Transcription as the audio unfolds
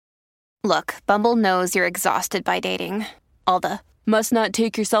Look, Bumble knows you're exhausted by dating. All the must not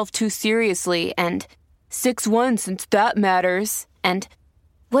take yourself too seriously and 6'1" since that matters. And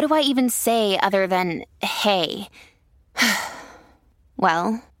what do I even say other than hey?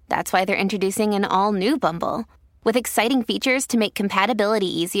 Well, that's why they're introducing an all-new Bumble with exciting features to make compatibility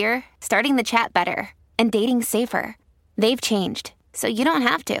easier, starting the chat better, and dating safer. They've changed, so you don't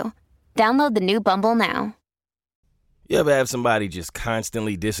have to. Download the new Bumble now. You ever have somebody just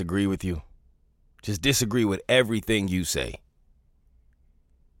constantly disagree with you? Just disagree with everything you say?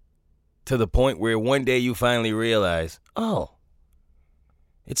 To the point where one day you finally realize, oh,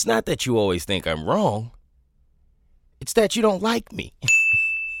 it's not that you always think I'm wrong. It's that you don't like me.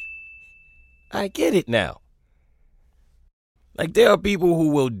 I get it now. Like, there are people who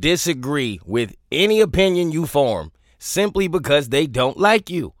will disagree with any opinion you form simply because they don't like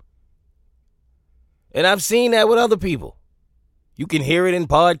you. And I've seen that with other people. You can hear it in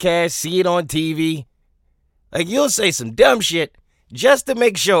podcasts, see it on TV. Like, you'll say some dumb shit just to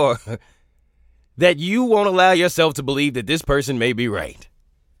make sure that you won't allow yourself to believe that this person may be right.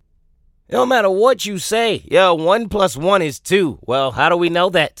 It don't matter what you say. 1 + 1 is 2. Well, how do we know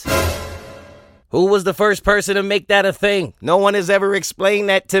that? Who was the first person to make that a thing? No one has ever explained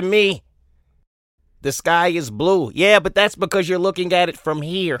that to me. The sky is blue. Yeah, but that's because you're looking at it from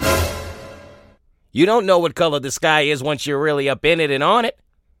here. You don't know what color the sky is once you're really up in it and on it.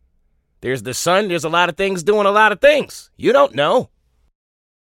 There's the sun. There's a lot of things doing a lot of things. You don't know.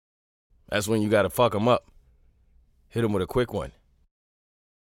 That's when you got to fuck them up. Hit them with a quick one.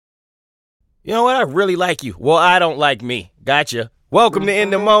 You know what? I really like you. Well, I don't like me. Gotcha. Welcome to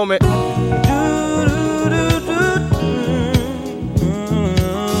In the Moment.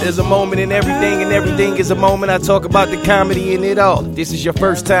 There's a moment in everything, and everything is a moment. I talk about the comedy in it all. If this is your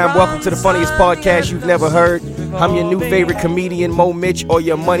first time, welcome to the funniest podcast you've never heard. I'm your new favorite comedian, Mo Mitch, or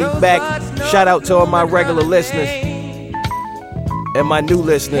your money back. Shout out to all my regular listeners and my new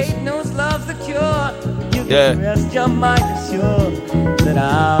listeners. Yeah. Rest your mind assured that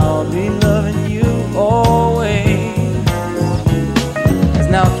I'll be loving you always.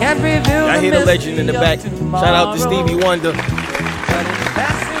 Now can't reveal. I hear the legend in the back. Shout out to Stevie Wonder.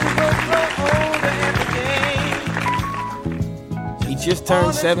 He just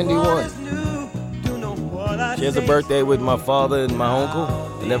turned 71. Shares a birthday with my father and my uncle.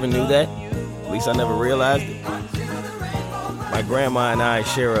 I never knew that. At least I never realized it. My grandma and I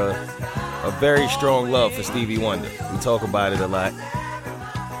share a very strong love for Stevie Wonder. We talk about it a lot.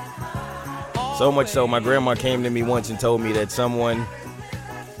 So much so, my grandma came to me once and told me that someone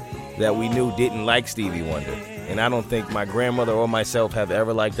that we knew didn't like Stevie Wonder. And I don't think my grandmother or myself have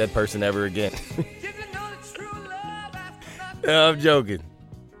ever liked that person ever again. No, I'm joking.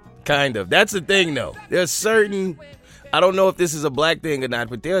 Kind of. That's the thing, though. There's certain, I don't know if this is a black thing or not,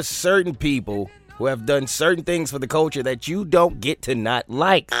 but there are certain people who have done certain things for the culture that you don't get to not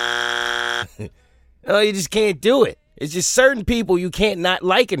like. No, you just can't do it. It's just certain people you can't not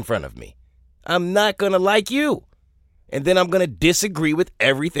like in front of me. I'm not going to like you. And then I'm going to disagree with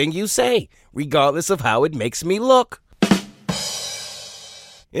everything you say, regardless of how it makes me look.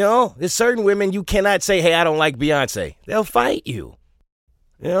 You know, there's certain women you cannot say, hey, I don't like Beyonce. They'll fight you.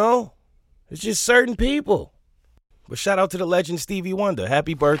 You know, it's just certain people. But shout out to the legend Stevie Wonder.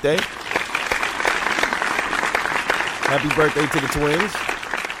 Happy birthday. Happy birthday to the twins.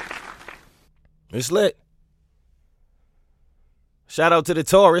 It's lit. Shout out to the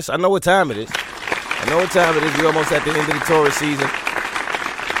Taurus. I know what time it is. We're almost at the end of the Taurus season.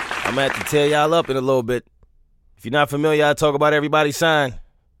 I'm going to have to tell y'all up in a little bit. If you're not familiar, I talk about everybody's sign.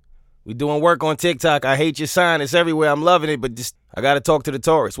 We doing work on TikTok. I hate your sign. It's everywhere. I'm loving it, but just I got to talk to the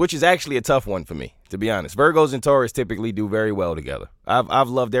Taurus, which is actually a tough one for me, to be honest. Virgos and Taurus typically do very well together. I've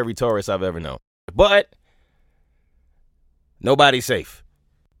loved every Taurus I've ever known. But nobody's safe.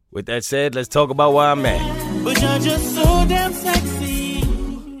 With that said, let's talk about why I'm mad. But you're just so damn sexy.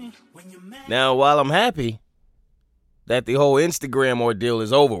 Now, while I'm happy that the whole Instagram ordeal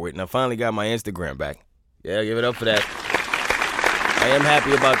is over with, and I finally got my Instagram back. Yeah, give it up for that. I am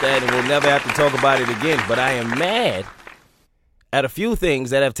happy about that, and we'll never have to talk about it again. But I am mad at a few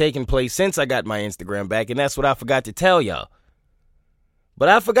things that have taken place since I got my Instagram back, and that's what I forgot to tell y'all. But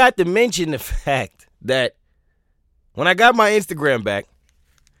I forgot to mention the fact that when I got my Instagram back,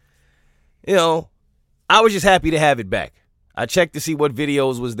 you know, I was just happy to have it back. I checked to see what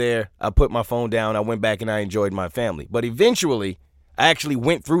videos was there. I put my phone down. I went back and I enjoyed my family. But eventually, I actually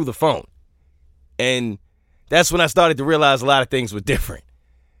went through the phone. And that's when I started to realize a lot of things were different.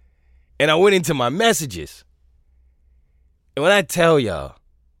 And I went into my messages. And when I tell y'all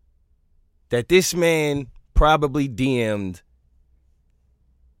that this man probably DM'd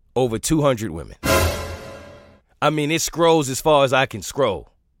over 200 women. I mean, it scrolls as far as I can scroll.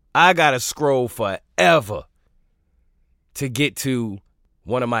 I gotta scroll forever to get to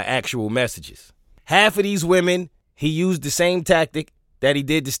one of my actual messages. Half of these women, he used the same tactic that he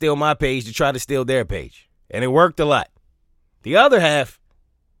did to steal my page to try to steal their page. And it worked a lot. The other half,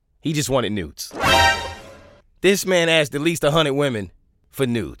 he just wanted nudes. This man asked at least 100 women for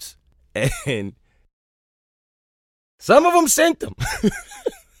nudes. And some of them sent them.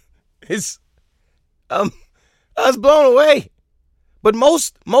 I was blown away. But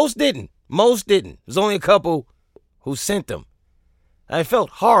most didn't. Most didn't. There's only a couple who sent them. I felt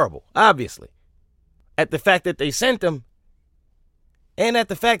horrible, obviously, at the fact that they sent them and at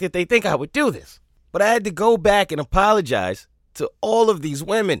the fact that they think I would do this. But I had to go back and apologize to all of these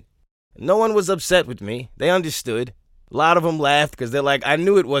women. No one was upset with me. They understood. A lot of them laughed because they're like, I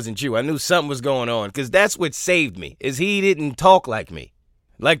knew it wasn't you. I knew something was going on, because that's what saved me, is he didn't talk like me.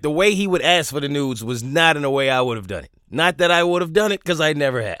 Like, the way he would ask for the nudes was not in a way I would have done it. Not that I would have done it, because I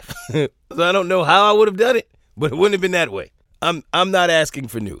never have. So I don't know how I would have done it, but it wouldn't have been that way. I'm not asking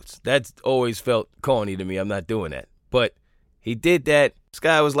for nudes. That's always felt corny to me. I'm not doing that. But he did that. This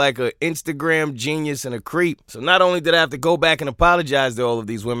guy was like an Instagram genius and a creep. So not only did I have to go back and apologize to all of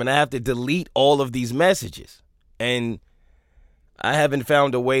these women, I have to delete all of these messages. And I haven't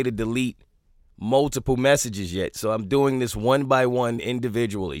found a way to delete multiple messages yet. So I'm doing this one by one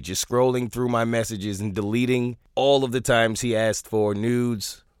individually, just scrolling through my messages and deleting all of the times he asked for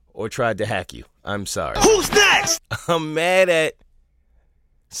nudes or tried to hack you. I'm sorry. Who's next? I'm mad at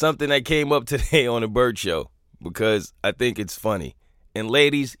something that came up today on the Bert Show because I think it's funny. And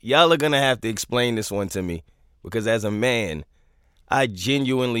ladies, y'all are going to have to explain this one to me because as a man, I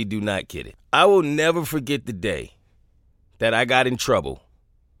genuinely do not get it. I will never forget the day that I got in trouble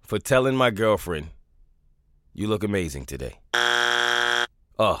for telling my girlfriend, you look amazing today.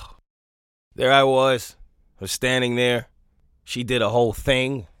 Oh, there I was standing there. She did a whole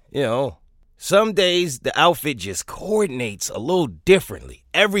thing, you know. Some days the outfit just coordinates a little differently.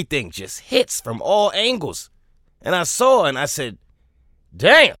 Everything just hits from all angles. And I saw her and I said,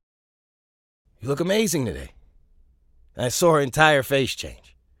 damn, you look amazing today. And I saw her entire face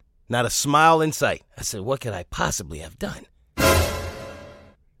change. Not a smile in sight. I said, what could I possibly have done?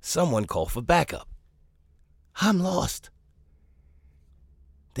 Someone called for backup. I'm lost.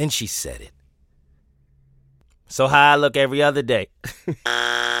 Then she said it. So how I look every other day.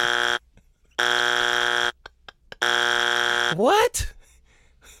 What?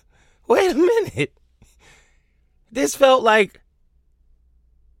 Wait a minute. This felt like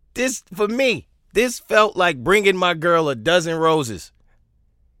bringing my girl a dozen roses.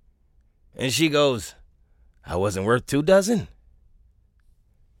 And she goes, I wasn't worth 2 dozen?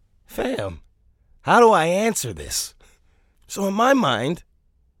 Fam, how do I answer this? So in my mind,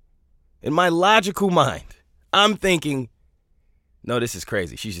 in my logical mind, I'm thinking, no, this is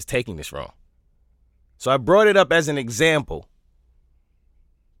crazy. She's just taking this wrong. So I brought it up as an example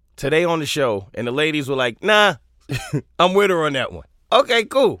today on the show, and the ladies were like, nah, I'm with her on that one. Okay,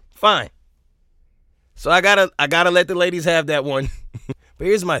 cool, fine. So I gotta let the ladies have that one. But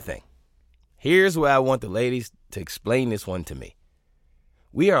here's my thing. Here's where I want the ladies to explain this one to me.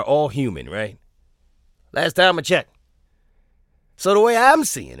 We are all human, right? Last time I checked. So the way I'm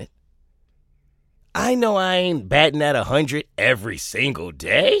seeing it, I know I ain't batting at 100 every single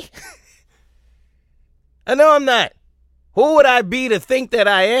day. I know I'm not. Who would I be to think that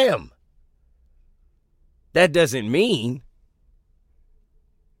I am? That doesn't mean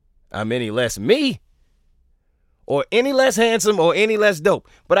I'm any less me or any less handsome or any less dope.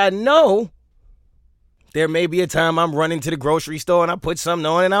 But I know there may be a time I'm running to the grocery store and I put something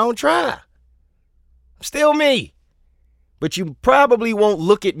on and I don't try. I'm still me. But you probably won't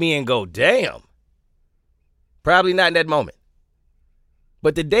look at me and go, damn. Probably not in that moment.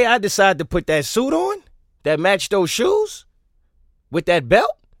 But the day I decide to put that suit on, that matched those shoes, with that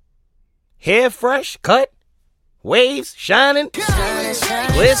belt, hair fresh, cut, waves, shining,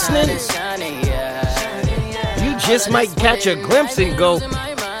 glistening, you just might catch a glimpse and go,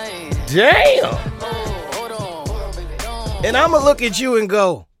 damn. And I'm going to look at you and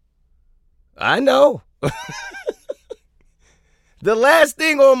go, I know. The last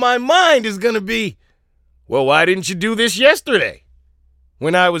thing on my mind is going to be, well, why didn't you do this yesterday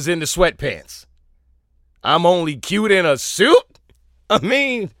when I was in the sweatpants? I'm only cute in a suit? I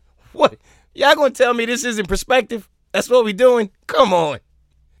mean, what? Y'all going to tell me this isn't perspective? That's what we doing? Come on.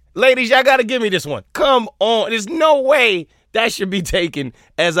 Ladies, y'all got to give me this one. Come on. There's no way that should be taken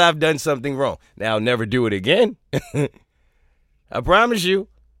as I've done something wrong. Now, I'll never do it again. I promise you.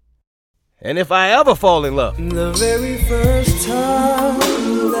 And if I ever fall in love, The very first time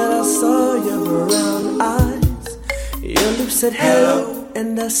that said hello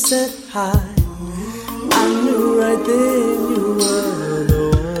and I said hi. I knew right then you were the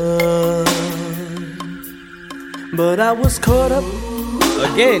one. But I was caught up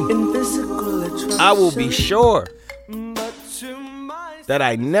again in physical attraction. I will be sure that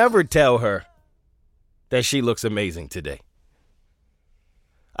I never tell her that she looks amazing today.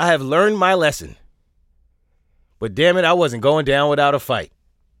 I have learned my lesson. But damn it, I wasn't going down without a fight.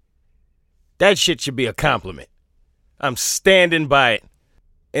 That shit should be a compliment. I'm standing by it.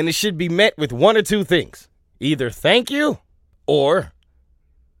 And it should be met with one or two things. Either thank you or,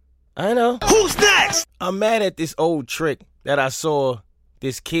 I know. Who's next? I'm mad at this old trick that I saw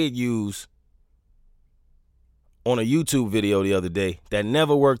this kid use on a YouTube video the other day that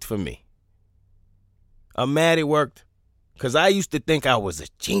never worked for me. I'm mad it worked because I used to think I was a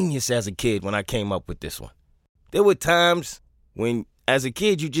genius as a kid when I came up with this one. There were times when, as a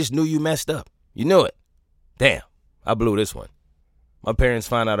kid, you just knew you messed up. You knew it. Damn, I blew this one. My parents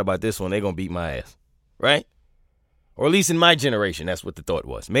find out about this one, they're going to beat my ass. Right? Or at least in my generation, that's what the thought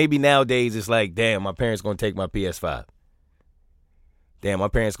was. Maybe nowadays it's like, damn, my parents going to take my PS5. Damn, my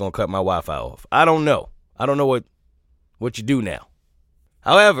parents going to cut my Wi-Fi off. I don't know. I don't know what you do now.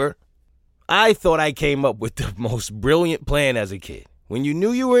 However, I thought I came up with the most brilliant plan as a kid. When you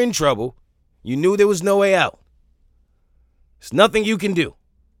knew you were in trouble, you knew there was no way out. There's nothing you can do.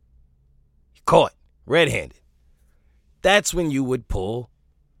 You're caught red-handed. That's when you would pull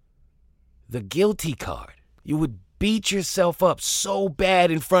the guilty card. You would beat yourself up so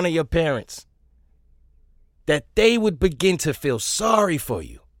bad in front of your parents that they would begin to feel sorry for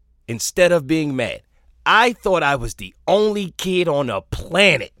you instead of being mad. I thought I was the only kid on the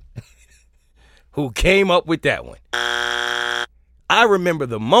planet who came up with that one. I remember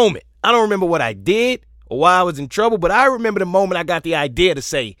the moment. I don't remember what I did or why I was in trouble, but I remember the moment I got the idea to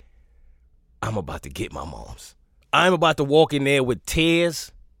say, I'm about to get my mom's. I'm about to walk in there with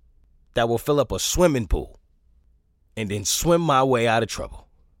tears that will fill up a swimming pool and then swim my way out of trouble.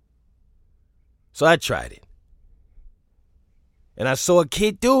 So I tried it. And I saw a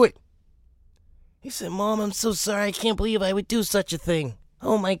kid do it. He said, Mom, I'm so sorry. I can't believe I would do such a thing.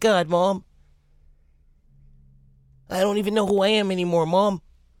 Oh, my God, Mom. I don't even know who I am anymore, Mom.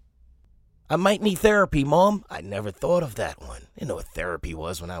 I might need therapy, Mom. I never thought of that one. I didn't know what therapy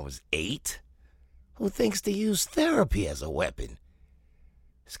was when I was 8. Who thinks to use therapy as a weapon?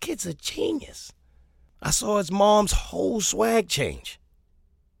 This kid's a genius. I saw his mom's whole swag change.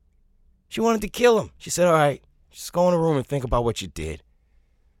 She wanted to kill him. She said, all right, just go in the room and think about what you did.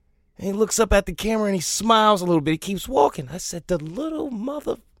 And he looks up at the camera and he smiles a little bit. He keeps walking. I said, the little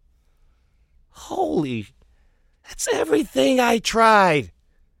mother... Holy... That's everything I tried.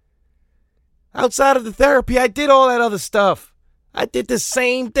 Outside of the therapy, I did all that other stuff. I did the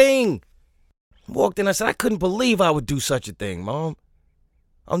same thing. Walked in, I said, I couldn't believe I would do such a thing, Mom.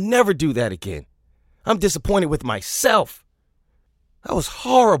 I'll never do that again. I'm disappointed with myself. That was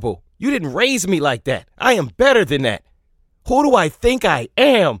horrible. You didn't raise me like that. I am better than that. Who do I think I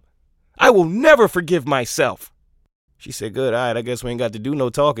am? I will never forgive myself. She said, good, all right, I guess we ain't got to do no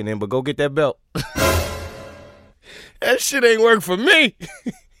talking then, but go get that belt. That shit ain't work for me.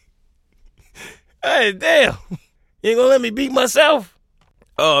 Hey, damn. You ain't gonna let me beat myself?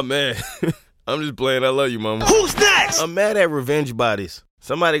 Oh, man. I'm just playing. I love you, Mama. Who's next? I'm mad at revenge bodies.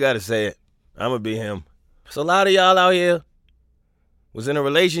 Somebody gotta say it. I'm gonna be him. So a lot of y'all out here was in a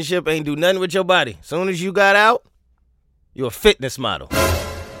relationship, ain't do nothing with your body. Soon as you got out, you're a fitness model.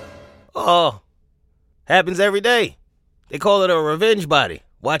 Oh, happens every day. They call it a revenge body.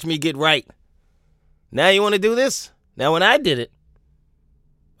 Watch me get right. Now you want to do this? Now when I did it,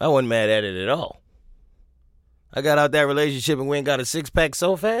 I wasn't mad at it at all. I got out that relationship and went and got a six-pack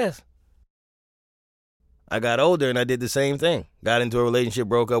so fast. I got older and I did the same thing. Got into a relationship,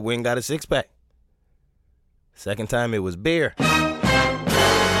 broke up, went and got a six-pack. Second time it was beer.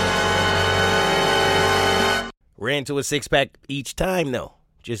 Ran to a six-pack each time though.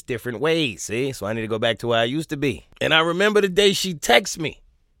 Just different ways, see? So I need to go back to where I used to be. And I remember the day she texted me.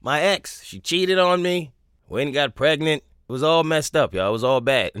 My ex, she cheated on me, went and got pregnant. It was all messed up, y'all. It was all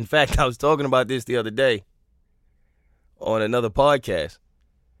bad. In fact, I was talking about this the other day on another podcast.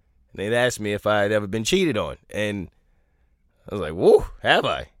 And they'd asked me if I had ever been cheated on. And I was like, whoa, have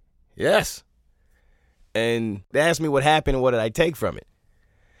I? Yes. And they asked me what happened and what did I take from it.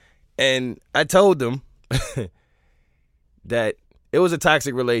 And I told them that it was a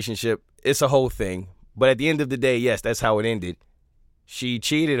toxic relationship. It's a whole thing. But at the end of the day, yes, that's how it ended. She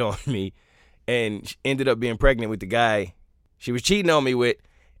cheated on me and ended up being pregnant with the guy she was cheating on me with.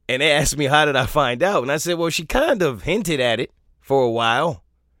 And they asked me, how did I find out? And I said, well, she kind of hinted at it for a while.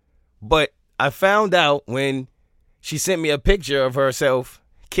 But I found out when she sent me a picture of herself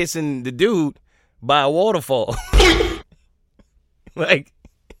kissing the dude by a waterfall. Like,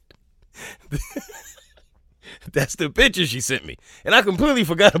 that's the picture she sent me. And I completely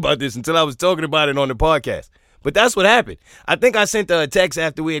forgot about this until I was talking about it on the podcast. But that's what happened. I think I sent her a text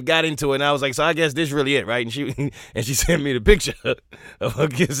after we had got into it, and I was like, so I guess this really it, right? And she sent me the picture of her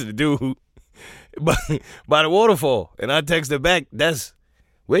kissing the dude by the waterfall. And I texted her back,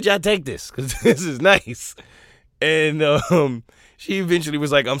 where'd y'all take this? Because this is nice. And she eventually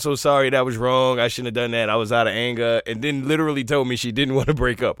was like, I'm so sorry, that was wrong. I shouldn't have done that. I was out of anger. And then literally told me she didn't want to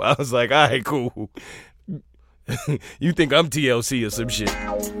break up. I was like, all right, cool. You think I'm TLC or some shit.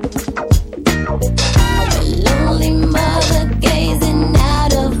 Lonely mother gazing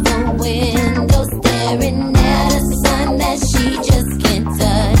out of the window, staring at a sun that she just can't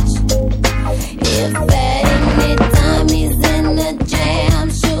touch. If at any time he's in the jam,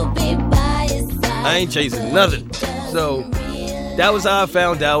 she'll be by his side. I ain't chasing nothing. So that was how I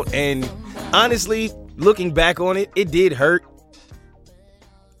found out. And honestly, looking back on it, it did hurt.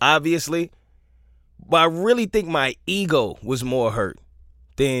 Obviously. But I really think my ego was more hurt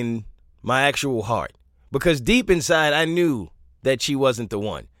than my actual heart. Because deep inside, I knew that she wasn't the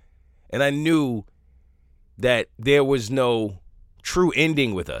one. And I knew that there was no true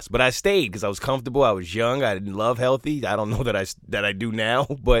ending with us. But I stayed because I was comfortable. I was young. I didn't love healthy. I don't know that I do now.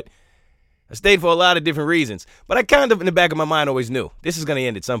 But I stayed for a lot of different reasons. But I kind of, in the back of my mind, always knew this is going to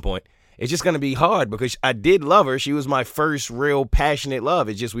end at some point. It's just going to be hard because I did love her. She was my first real passionate love.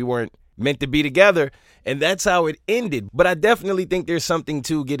 It's just we weren't meant to be together. And that's how it ended. But I definitely think there's something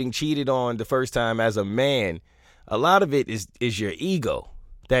to getting cheated on the first time as a man. A lot of it is your ego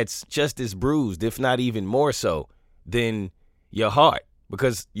that's just as bruised, if not even more so, than your heart.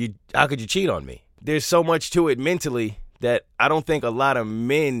 Because how could you cheat on me? There's so much to it mentally that I don't think a lot of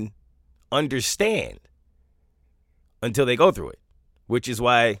men understand until they go through it. Which is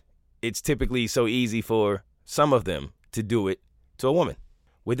why it's typically so easy for some of them to do it to a woman.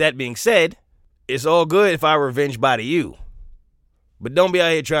 With that being said, it's all good if I revenge body you. But don't be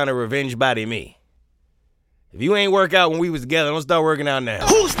out here trying to revenge body me. If you ain't work out when we was together, don't start working out now.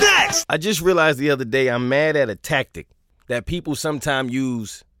 Who's next? I just realized the other day I'm mad at a tactic that people sometimes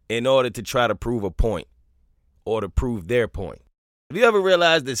use in order to try to prove a point or to prove their point. Have you ever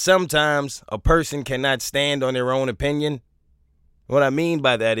realized that sometimes a person cannot stand on their own opinion? What I mean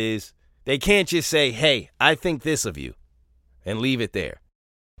by that is they can't just say, hey, I think this of you, and leave it there.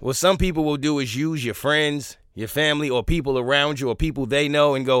 What some people will do is use your friends, your family, or people around you, or people they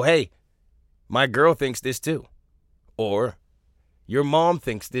know and go, hey, my girl thinks this too. Or your mom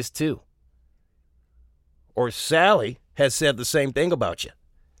thinks this too. Or Sally has said the same thing about you.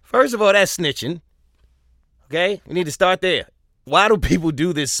 First of all, that's snitching. Okay? We need to start there. Why do people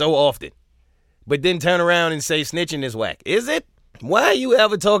do this so often? But then turn around and say snitching is whack. Is it? Why are you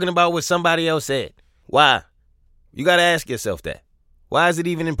ever talking about what somebody else said? Why? You got to ask yourself that. Why is it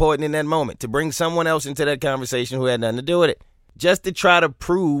even important in that moment to bring someone else into that conversation who had nothing to do with it? Just to try to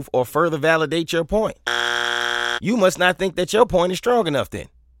prove or further validate your point. You must not think that your point is strong enough then.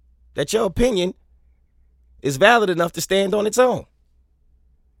 That your opinion is valid enough to stand on its own.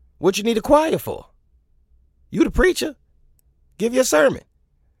 What you need a choir for? You the preacher. Give your sermon.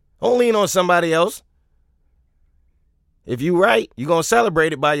 Don't lean on somebody else. If you right, you going to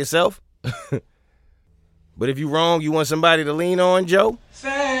celebrate it by yourself. But if you wrong, you want somebody to lean on, Joe?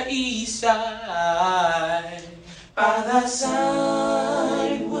 Fair East Side, by thy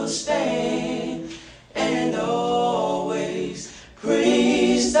side will stand, and always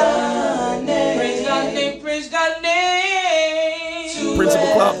praise thy name. Praise thy name, praise thy name.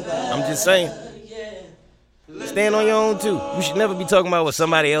 Principal Clark, I'm just saying. Stand on your own, too. You should never be talking about what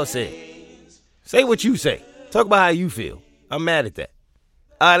somebody else said. Say what you say. Talk about how you feel. I'm mad at that.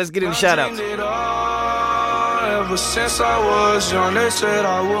 All right, let's get into shout-outs. Ever since I was young, they said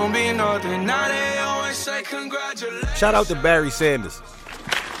I won't be nothing. Now they always say congratulations. Shout out to Barry Sanders.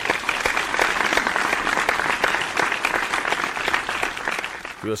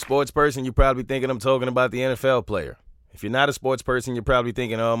 If you're a sports person, you're probably thinking I'm talking about the NFL player. If you're not a sports person, you're probably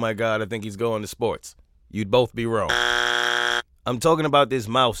thinking, oh my God, I think he's going to sports. You'd both be wrong. I'm talking about this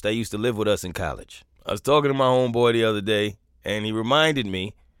mouse that used to live with us in college. I was talking to my homeboy the other day, and he reminded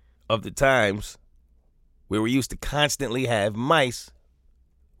me of the times where we used to constantly have mice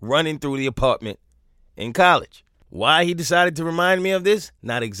running through the apartment in college. Why he decided to remind me of this?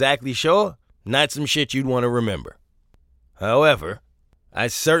 Not exactly sure. Not some shit you'd want to remember. However, I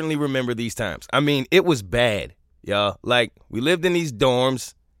certainly remember these times. I mean, it was bad, y'all. Like, we lived in these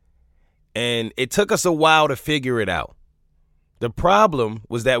dorms, and it took us a while to figure it out. The problem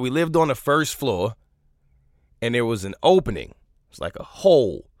was that we lived on the first floor, and there was an opening. It's like a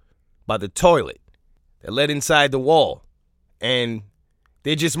hole by the toilet that led inside the wall. And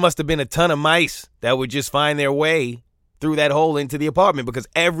there just must have been a ton of mice that would just find their way through that hole into the apartment, because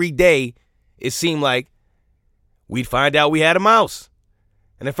every day it seemed like we'd find out we had a mouse.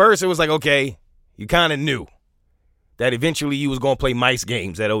 And at first it was like, okay, you kind of knew that eventually you was going to play mice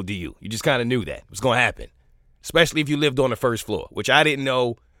games at ODU. You just kind of knew that it was going to happen, especially if you lived on the first floor, which I didn't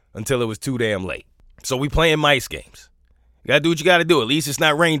know until it was too damn late. So we playing mice games. You got to do what you got to do. At least it's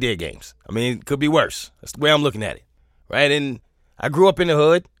not reindeer games. I mean, it could be worse. That's the way I'm looking at it, right? And I grew up in the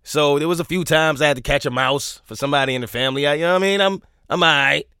hood, so there was a few times I had to catch a mouse for somebody in the family. You know what I mean? I'm all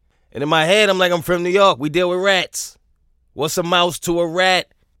right. And in my head, I'm like, I'm from New York. We deal with rats. What's a mouse to a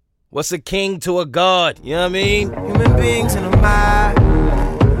rat? What's a king to a god? You know what I mean? Human beings in a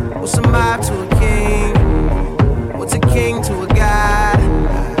mob. What's a mob to a king? What's a king to a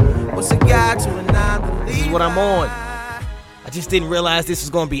god? What's a god to a non-believer? This is what I'm on. I just didn't realize this was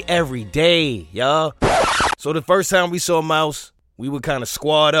going to be every day, y'all. So the first time we saw a mouse, we would kind of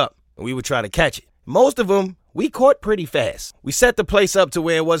squad up and we would try to catch it. Most of them, we caught pretty fast. We set the place up to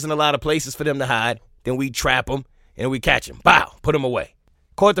where it wasn't a lot of places for them to hide. Then we'd trap them and we'd catch them. Bow, put them away.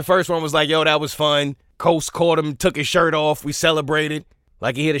 Caught the first one, was like, yo, that was fun. Coast caught him, took his shirt off. We celebrated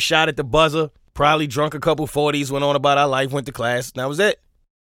like he hit a shot at the buzzer. Probably drunk a couple 40s, went on about our life, went to class. And that was it.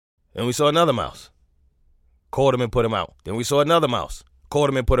 Then we saw another mouse. Caught him and put him out. Then we saw another mouse. Caught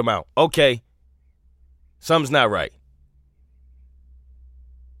him and put him out. Okay. Something's not right.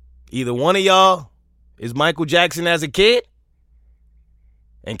 Either one of y'all is Michael Jackson as a kid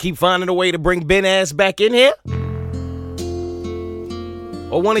and keep finding a way to bring Ben ass back in here,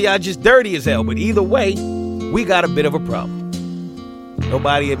 or one of y'all just dirty as hell. But either way, we got a bit of a problem.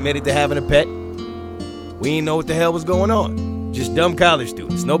 Nobody admitted to having a pet. We didn't know what the hell was going on. Just dumb college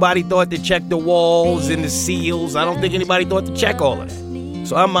students. Nobody thought to check the walls and the seals. I don't think anybody thought to check all of that.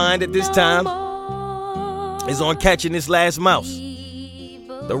 So our mind at this time is on catching this last mouse.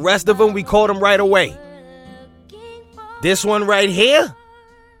 The rest of them, we caught them right away. This one right here,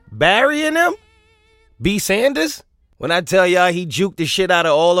 Barry and them, B. Sanders, when I tell y'all he juked the shit out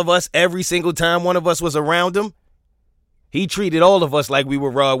of all of us every single time one of us was around him, he treated all of us like we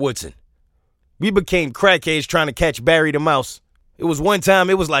were Rod Woodson. We became crackheads trying to catch Barry the mouse. It was one time,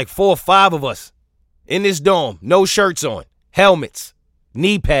 it was like 4 or 5 of us in this dorm, no shirts on, helmets,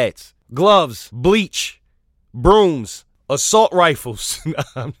 knee pads, gloves, bleach, brooms, assault rifles. Nah,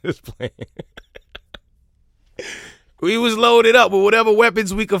 I'm just playing. We was loaded up with whatever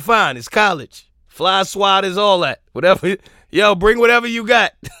weapons we could find. It's college. Fly swatters, all that. Whatever. Yo, bring whatever you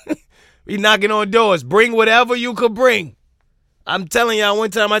got. We knocking on doors. Bring whatever you could bring. I'm telling y'all, one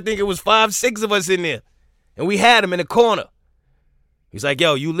time I think it was 5, 6 of us in there. And we had him in the corner. He's like,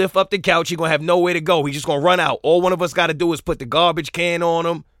 yo, you lift up the couch, you're going to have nowhere to go. He's just going to run out. All one of us got to do is put the garbage can on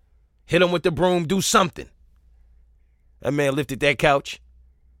him, hit him with the broom, do something. That man lifted that couch.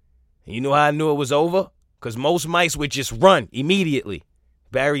 And you know how I knew it was over? Because most mice would just run immediately.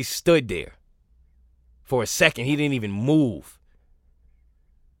 Barry stood there. For a second, he didn't even move.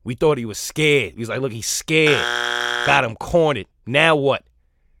 We thought he was scared. He was like, look, he's scared. Got him cornered. Now what?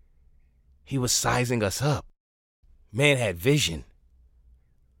 He was sizing us up. Man had vision.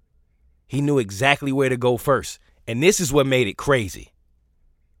 He knew exactly where to go first. And this is what made it crazy.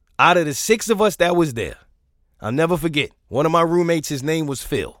 Out of the 6 of us that was there, I'll never forget, one of my roommates, his name was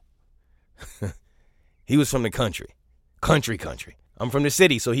Phil. He was from the country. Country. I'm from the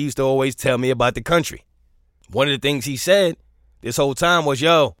city, so he used to always tell me about the country. One of the things he said this whole time was,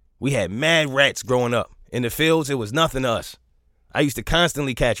 yo, we had mad rats growing up. In the fields, it was nothing to us. I used to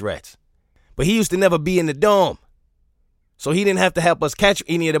constantly catch rats. But he used to never be in the dorm. So he didn't have to help us catch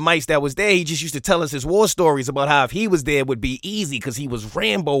any of the mice that was there. He just used to tell us his war stories about how if he was there, it would be easy because he was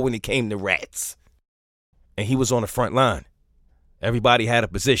Rambo when it came to rats. And he was on the front line. Everybody had a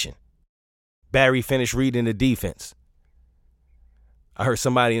position. Barry finished reading the defense. I heard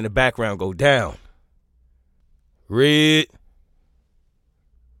somebody in the background go down. Red.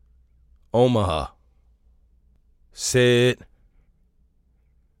 Omaha. Said.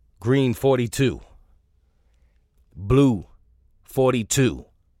 Green 42. Blue 42.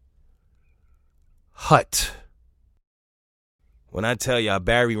 Hut. When I tell y'all,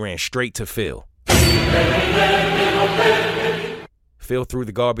 Barry ran straight to Phil. Phil threw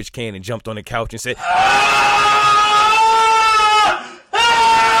the garbage can and jumped on the couch and said,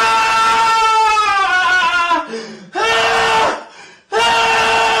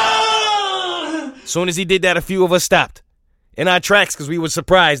 Soon as he did that, a few of us stopped in our tracks because we were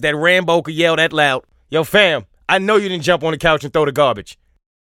surprised that Rambo could yell that loud. Yo, fam, I know you didn't jump on the couch and throw the garbage.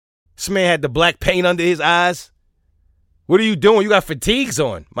 This man had the black paint under his eyes. What are you doing? You got fatigues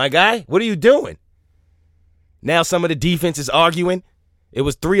on, my guy. What are you doing? Now some of the defense is arguing. It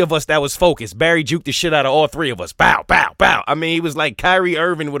was 3 of us that was focused. Barry juked the shit out of all 3 of us. Bow, bow, bow. I mean, he was like Kyrie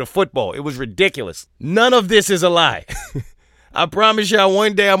Irving with a football. It was ridiculous. None of this is a lie. I promise y'all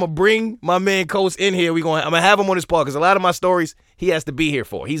one day I'm going to bring my man Coach in here. I'm going to have him on his part because a lot of my stories he has to be here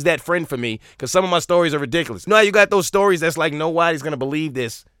for. He's that friend for me because some of my stories are ridiculous. You know how you got those stories that's like nobody's going to believe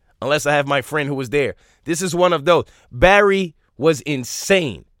this unless I have my friend who was there. This is one of those. Barry was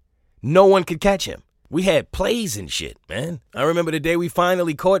insane. No one could catch him. We had plays and shit, man. I remember the day we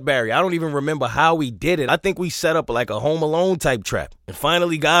finally caught Barry. I don't even remember how we did it. I think we set up like a Home Alone type trap and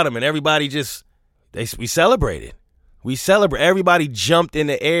finally got him, and everybody we celebrated. Everybody jumped in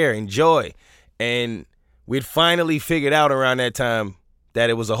the air in joy, and we'd finally figured out around that time that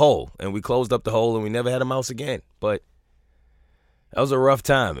it was a hole, and we closed up the hole, and we never had a mouse again. But that was a rough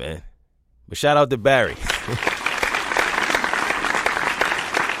time, man. But shout out to Barry.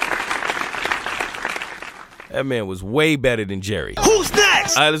 That man was way better than Jerry. Who's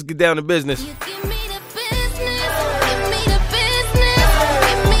next? All right, let's get down to business. You give me the business, give me the business,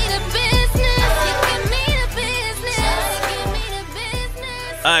 give me the business, you give me the business, give me the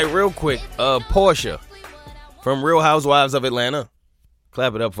business. All right, real quick, Portia from Real Housewives of Atlanta.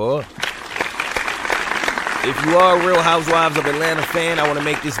 Clap it up for her. If you are a Real Housewives of Atlanta fan, I want to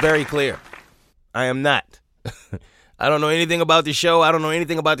make this very clear. I am not. I don't know anything about the show. I don't know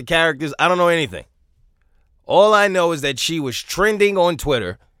anything about the characters. I don't know anything. All I know is that she was trending on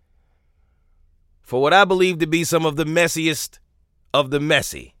Twitter for what I believe to be some of the messiest of the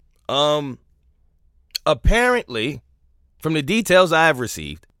messy. Apparently, from the details I've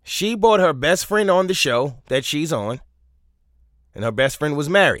received, she brought her best friend on the show that she's on, and her best friend was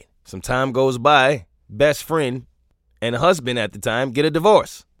married. Some time goes by, best friend and husband at the time get a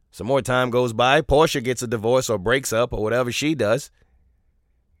divorce. Some more time goes by, Portia gets a divorce or breaks up or whatever she does.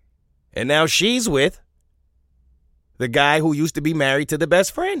 And now she's with the guy who used to be married to the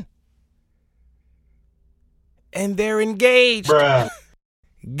best friend. And they're engaged. Bruh.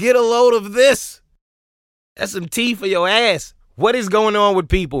 Get a load of this. That's some tea for your ass. What is going on with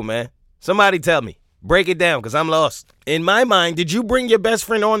people, man? Somebody tell me. Break it down, because I'm lost. In my mind, did you bring your best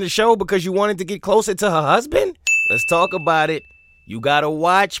friend on the show because you wanted to get closer to her husband? Let's talk about it. You got to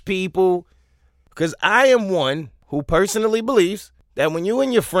watch people. Because I am one who personally believes that when you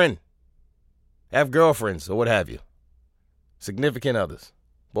and your friend have girlfriends or what have you, significant others,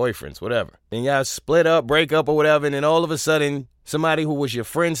 boyfriends, whatever, and y'all split up, break up or whatever, and then all of a sudden, somebody who was your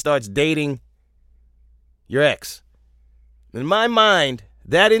friend starts dating your ex. In my mind,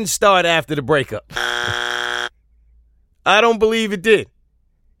 that didn't start after the breakup. I don't believe it did.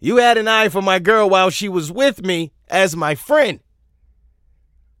 You had an eye for my girl while she was with me as my friend.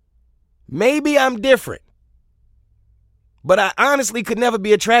 Maybe I'm different. But I honestly could never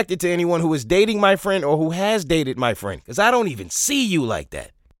be attracted to anyone who is dating my friend or who has dated my friend, because I don't even see you like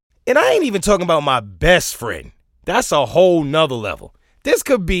that. And I ain't even talking about my best friend. That's a whole nother level. This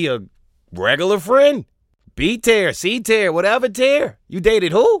could be a regular friend. B tier, C tier, whatever tier. You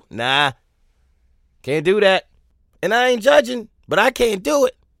dated who? Nah. Can't do that. And I ain't judging, but I can't do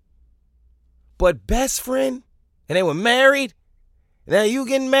it. But best friend? And they were married? Now you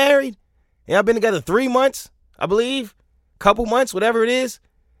getting married? And y'all been together 3 months, I believe? Couple months, whatever it is.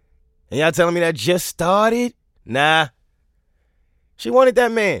 And y'all telling me that just started? Nah. She wanted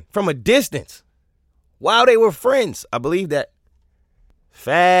that man from a distance while they were friends. I believe that.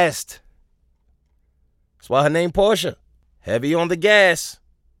 Fast. That's why her name Portia. Heavy on the gas.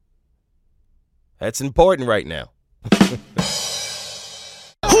 That's important right now.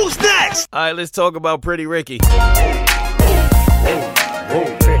 Who's next? All right, let's talk about Pretty Ricky. Pretty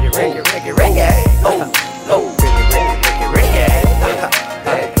Ricky, Ricky, Ricky. Oh,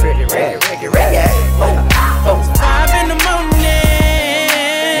 pretty Ricky, Ricky. Five in the morning.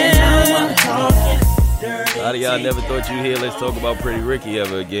 A lot of y'all never thought you'd hear Let's Talk About Pretty Ricky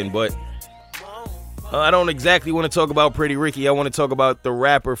ever again, but I don't exactly want to talk about Pretty Ricky. I want to talk about the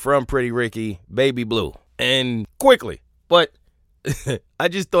rapper from Pretty Ricky, Baby Blue. And quickly, but I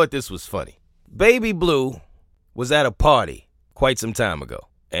just thought this was funny. Baby Blue was at a party quite some time ago,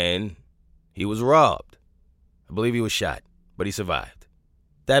 and he was robbed. I believe he was shot, but he survived.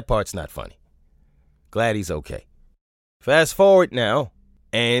 That part's not funny. Glad he's okay. Fast forward now,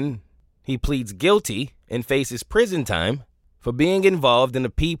 and he pleads guilty and faces prison time for being involved in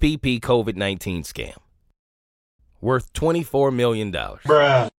a PPP COVID-19 scam worth $24 million.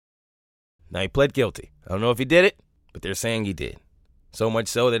 Bruh. Now, he pled guilty. I don't know if he did it, but they're saying he did. So much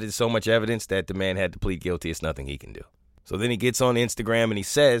so that it's so much evidence that the man had to plead guilty. It's nothing he can do. So then he gets on Instagram and he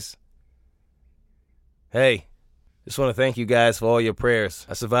says, hey, Just want to thank you guys for all your prayers.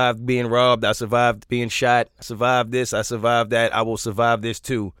 I survived being robbed. I survived being shot. I survived this. I survived that. I will survive this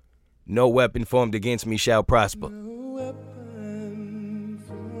too. No weapon formed against me shall prosper.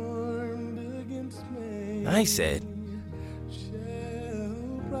 I said,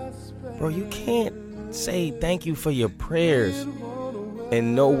 bro, you can't say thank you for your prayers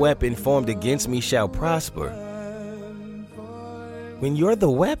and no weapon formed against me shall prosper when you're the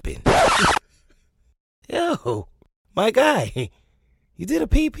weapon. Yo, my guy, you did a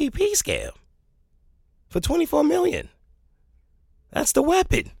PPP scam for $24 million. That's the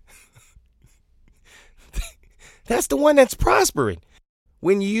weapon. That's the one that's prospering.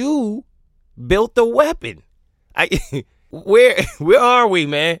 When you built the weapon. Where are we,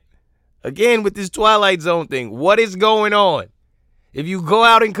 man? Again, with this Twilight Zone thing, what is going on? If you go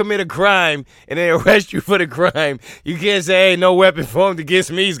out and commit a crime and they arrest you for the crime, you can't say, hey, no weapon formed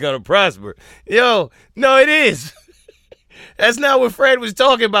against me is going to prosper. Yo, no, it is. That's not what Fred was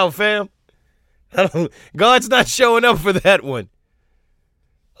talking about, fam. God's not showing up for that one.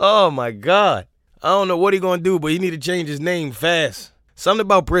 Oh, my God. I don't know what he's going to do, but he need to change his name fast. Something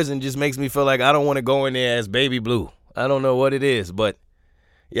about prison just makes me feel like I don't want to go in there as Baby Blue. I don't know what it is, but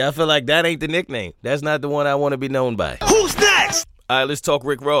yeah, I feel like that ain't the nickname. That's not the one I want to be known by. Who's next? All right, let's talk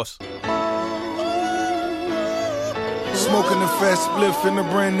Rick Ross. Smoking a fast spliff in a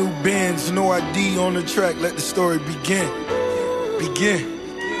brand new Benz. No ID on the track. Let the story begin.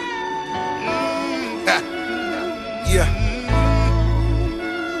 Yeah.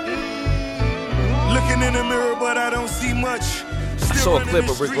 Looking in the mirror, but I don't see much. I saw a clip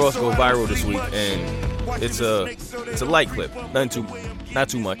of Rick Ross go viral this week, and it's a light clip, not too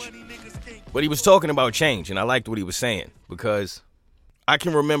much. But he was talking about change, and I liked what he was saying because I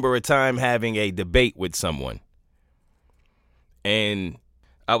can remember a time having a debate with someone, and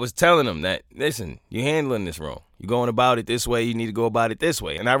I was telling them that, listen, you're handling this wrong. You're going about it this way. You need to go about it this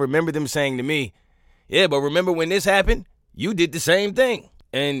way. And I remember them saying to me, yeah, but remember when this happened? You did the same thing.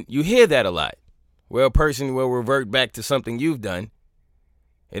 And you hear that a lot, where a person will revert back to something you've done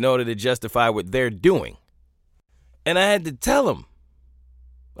in order to justify what they're doing. And I had to tell them,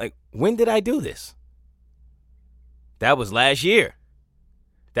 like, when did I do this? That was last year.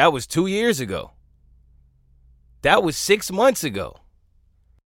 That was 2 years ago. That was 6 months ago.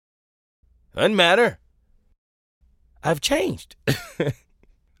 Doesn't matter. I've changed.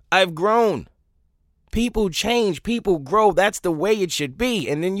 I've grown. People change, people grow. That's the way it should be.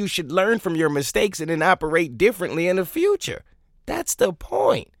 And then you should learn from your mistakes and then operate differently in the future. That's the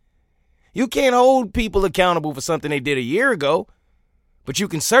point. You can't hold people accountable for something they did a year ago, but you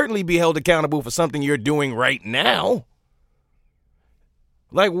can certainly be held accountable for something you're doing right now.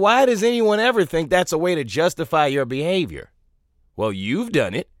 Like, why does anyone ever think that's a way to justify your behavior? Well, you've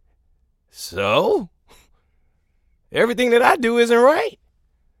done it. So? Everything that I do isn't right.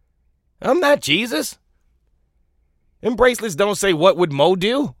 I'm not Jesus. Them bracelets don't say, what would Mo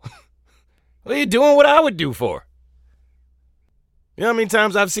do? What are you doing what I would do for? You know how many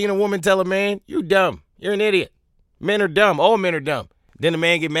times I've seen a woman tell a man, you dumb, you're an idiot. Men are dumb, all men are dumb. Then the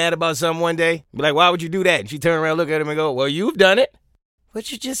man get mad about something one day, be like, why would you do that? And she turn around, look at him and go, well, you've done it.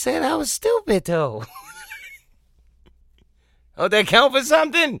 But you just said I was stupid, though. Don't that count for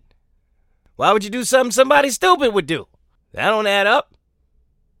something? Why would you do something somebody stupid would do? That don't add up.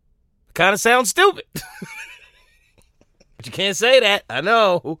 Kind of sounds stupid. But you can't say that, I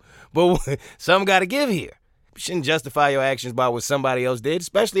know. But something got to give here. You shouldn't justify your actions by what somebody else did,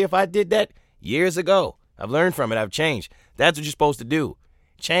 especially if I did that years ago. I've learned from it. I've changed. That's what you're supposed to do.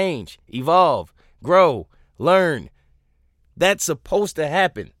 Change, evolve, grow, learn. That's supposed to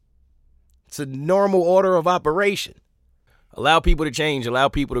happen. It's a normal order of operation. Allow people to change, allow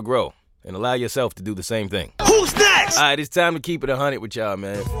people to grow, and allow yourself to do the same thing. Who's next? All right, it's time to keep it 100 with y'all,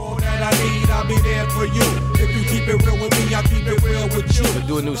 man. All that I need, I'll be there for you. If you keep it real with me, I'll keep it real with you. We'll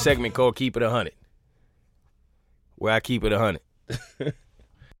do a new segment called Keep It 100, where I keep it 100.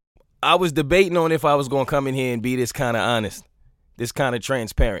 I was debating on if I was going to come in here and be this kind of honest, this kind of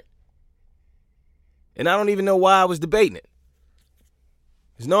transparent. And I don't even know why I was debating it.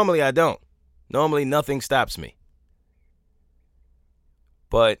 Because normally I don't. Normally nothing stops me.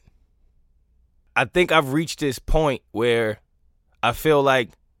 But I think I've reached this point where I feel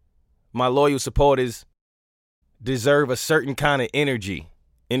like my loyal supporters deserve a certain kind of energy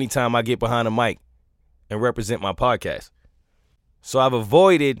anytime I get behind a mic and represent my podcast. So I've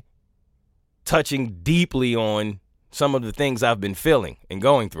avoided touching deeply on some of the things I've been feeling and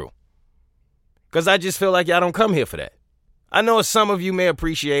going through. Because I just feel like y'all don't come here for that. I know some of you may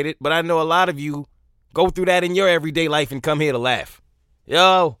appreciate it, but I know a lot of you go through that in your everyday life and come here to laugh.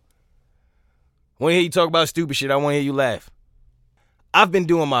 Yo, Want to hear you talk about stupid shit. I want to hear you laugh. I've been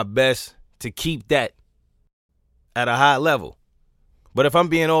doing my best to keep that at a high level. But if I'm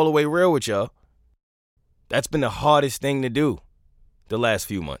being all the way real with y'all, that's been the hardest thing to do the last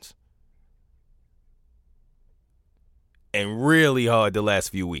few months. And really hard the last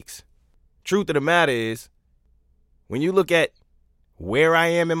few weeks. Truth of the matter is, when you look at where I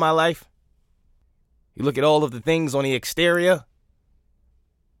am in my life, you look at all of the things on the exterior,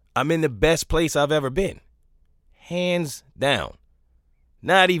 I'm in the best place I've ever been. Hands down.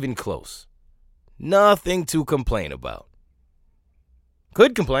 Not even close. Nothing to complain about.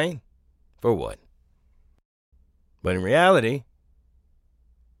 Could complain. For what? But in reality,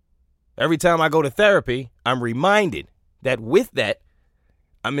 every time I go to therapy, I'm reminded that with that,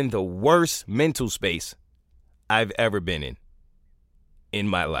 I'm in the worst mental space I've ever been in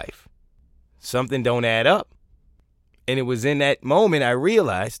my life. Something don't add up. And it was in that moment I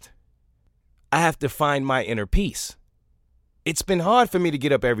realized I have to find my inner peace. It's been hard for me to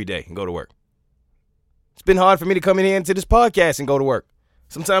get up every day and go to work. It's been hard for me to come in here into this podcast and go to work.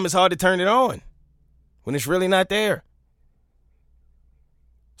 Sometimes it's hard to turn it on when it's really not there.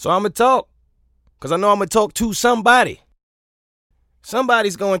 So I'm going to talk because I know I'm going to talk to somebody.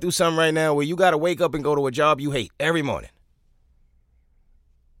 Somebody's going through something right now where you got to wake up and go to a job you hate every morning.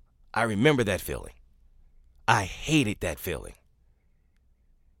 I remember that feeling. I hated that feeling.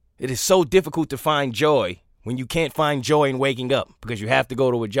 It is so difficult to find joy when you can't find joy in waking up because you have to go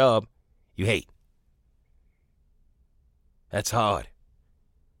to a job you hate. That's hard.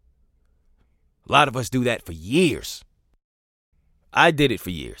 A lot of us do that for years. I did it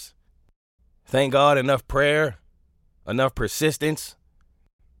for years. Thank God, enough prayer, enough persistence,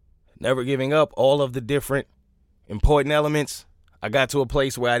 never giving up, all of the different important elements. I got to a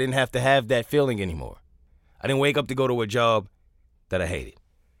place where I didn't have to have that feeling anymore. I didn't wake up to go to a job that I hated.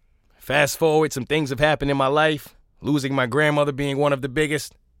 Fast forward, some things have happened in my life, losing my grandmother being one of the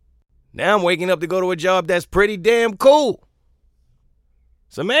biggest. Now I'm waking up to go to a job that's pretty damn cool.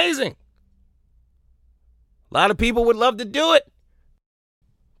 It's amazing. A lot of people would love to do it,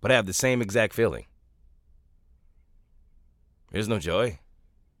 but I have the same exact feeling. There's no joy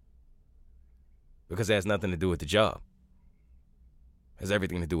because it has nothing to do with the job. It has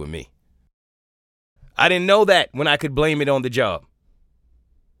everything to do with me. I didn't know that when I could blame it on the job.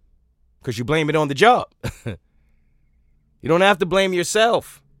 Because you blame it on the job. You don't have to blame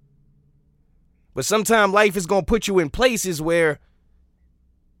yourself. But sometimes life is going to put you in places where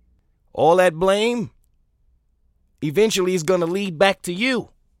all that blame eventually is going to lead back to you.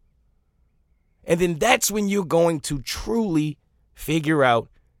 And then that's when you're going to truly figure out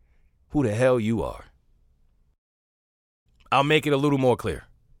who the hell you are. I'll make it a little more clear.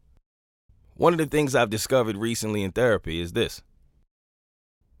 One of the things I've discovered recently in therapy is this.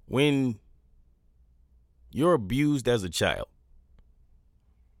 When you're abused as a child,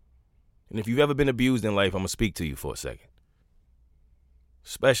 and if you've ever been abused in life, I'm going to speak to you for a second.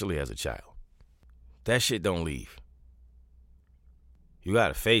 Especially as a child. That shit don't leave. You got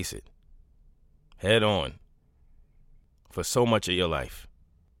to face it. Head on. For so much of your life.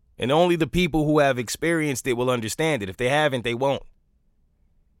 And only the people who have experienced it will understand it. If they haven't, they won't.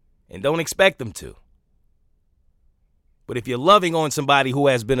 And don't expect them to. But if you're loving on somebody who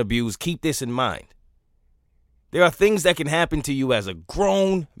has been abused, keep this in mind. There are things that can happen to you as a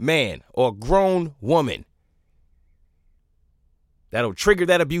grown man or grown woman that'll trigger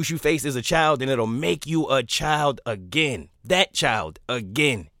that abuse you faced as a child, and it'll make you a child again. That child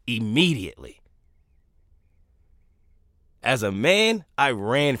again immediately. As a man, I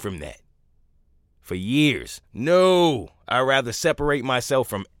ran from that for years. No, I'd rather separate myself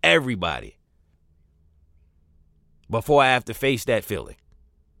from everybody before I have to face that feeling,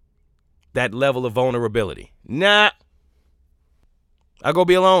 that level of vulnerability. Nah, I'll go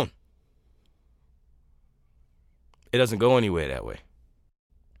be alone. It doesn't go anywhere that way.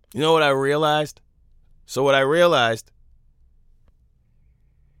 You know what I realized? So what I realized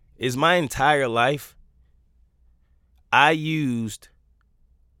is my entire life, I used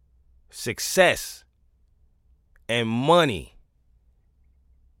success and money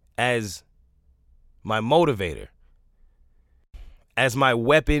as my motivator, as my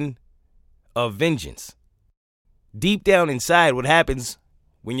weapon of vengeance. Deep down inside, what happens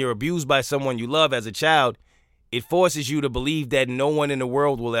when you're abused by someone you love as a child, it forces you to believe that no one in the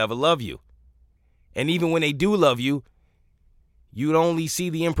world will ever love you. And even when they do love you, you'd only see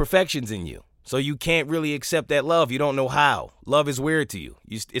the imperfections in you. So you can't really accept that love. You don't know how. Love is weird to you.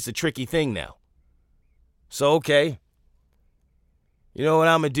 It's a tricky thing now. So, okay. You know what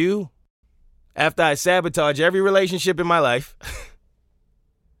I'm going to do? After I sabotage every relationship in my life,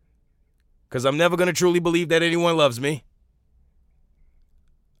 because I'm never going to truly believe that anyone loves me.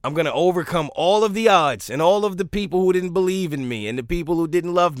 I'm going to overcome all of the odds and all of the people who didn't believe in me and the people who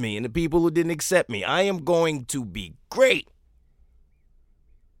didn't love me and the people who didn't accept me. I am going to be great.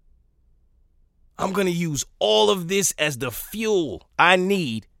 I'm going to use all of this as the fuel I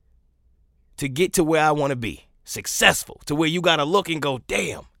need to get to where I want to be. Successful, to where you got to look and go,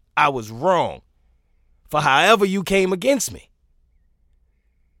 damn, I was wrong for however you came against me.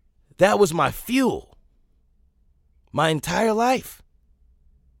 That was my fuel my entire life.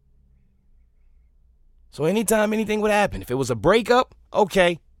 So anytime anything would happen, if it was a breakup,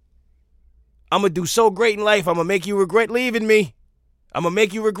 okay, I'm going to do so great in life, I'm going to make you regret leaving me. I'm going to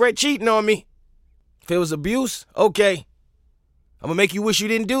make you regret cheating on me. If it was abuse, okay, I'm going to make you wish you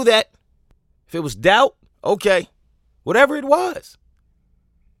didn't do that. If it was doubt, okay, whatever it was,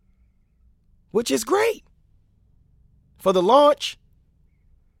 which is great for the launch.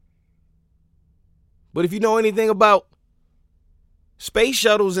 But if you know anything about space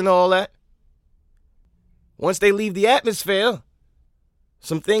shuttles and all that, once they leave the atmosphere,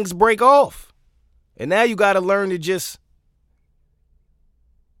 some things break off. And now you got to learn to just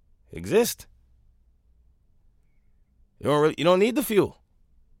exist. You don't need the fuel.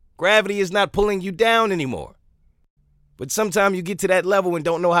 Gravity is not pulling you down anymore. But sometimes you get to that level and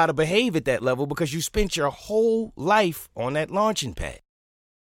don't know how to behave at that level because you spent your whole life on that launching pad.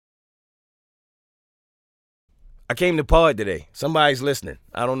 I came to pod today. Somebody's listening.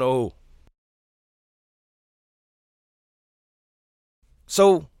 I don't know who.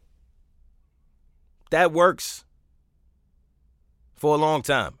 So that works for a long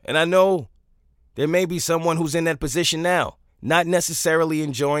time. And I know there may be someone who's in that position now, not necessarily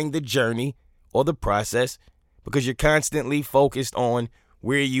enjoying the journey or the process because you're constantly focused on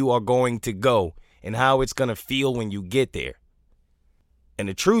where you are going to go and how it's going to feel when you get there. And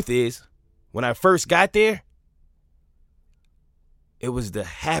the truth is, when I first got there, it was the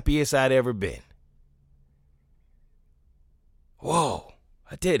happiest I'd ever been. Whoa.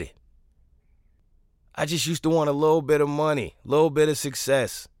 I did it. I just used to want a little bit of money, a little bit of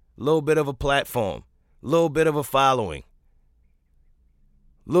success, a little bit of a platform, a little bit of a following,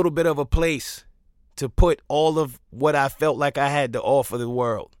 a little bit of a place to put all of what I felt like I had to offer the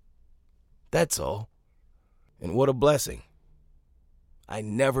world. That's all. And what a blessing. I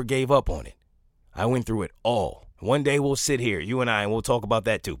never gave up on it. I went through it all. One day we'll sit here, you and I, and we'll talk about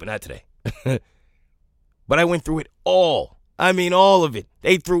that too, but not today. But I went through it all. I mean, all of it.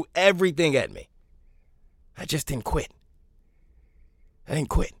 They threw everything at me. I just didn't quit. I didn't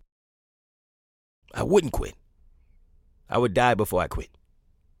quit. I wouldn't quit. I would die before I quit.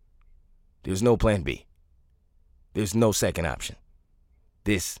 There's no plan B. There's no second option.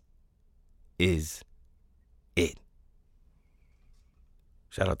 This is it.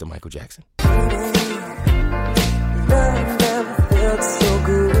 Shout out to Michael Jackson. Love never felt so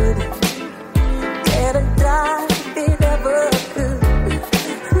good. Dead and died, they never could.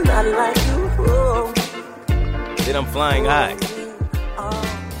 Not like you. Then I'm flying high.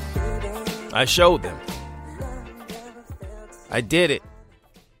 I showed them. I did it.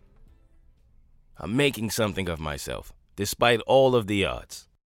 I'm making something of myself, despite all of the odds.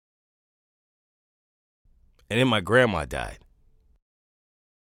 And then my grandma died.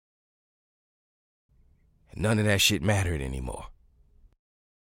 And none of that shit mattered anymore.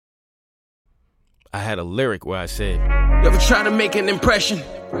 I had a lyric where I said, you ever try to make an impression?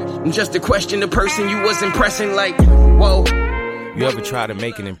 And just to question the person you was impressing like, whoa. You ever try to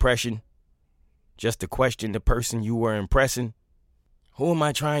make an impression just to question the person you were impressing? Who am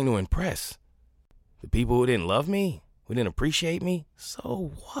I trying to impress? The people who didn't love me? Who didn't appreciate me?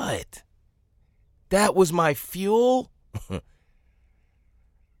 So what? That was my fuel? Well,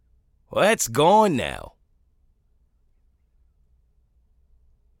 that's gone now.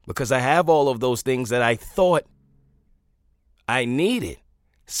 Because I have all of those things that I thought I needed.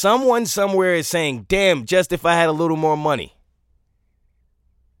 Someone somewhere is saying, damn, just if I had a little more money.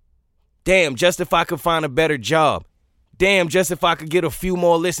 Damn, just if I could find a better job. Damn, just if I could get a few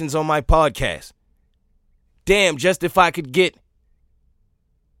more listens on my podcast. Damn, just if I could get...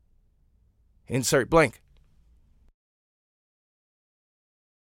 insert blank.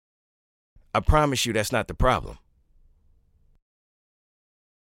 I promise you that's not the problem.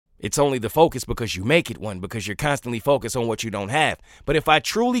 It's only the focus because you make it one, because you're constantly focused on what you don't have. But if I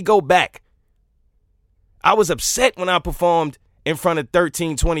truly go back, I was upset when I performed in front of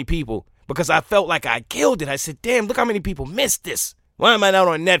 13, 20 people because I felt like I killed it. I said, damn, look how many people missed this. Why am I not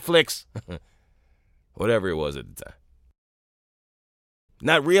on Netflix? Whatever it was at the time.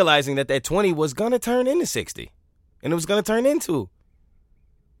 Not realizing that 20 was going to turn into 60. And it was going to turn into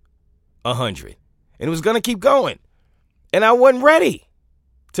 100. And it was going to keep going. And I wasn't ready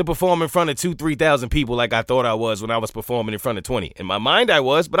to perform in front of 2,000-3,000 people like I thought I was when I was performing in front of 20. In my mind I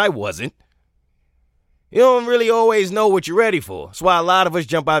was, but I wasn't. You don't really always know what you're ready for. That's why a lot of us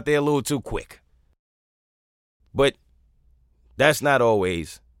jump out there a little too quick. But that's not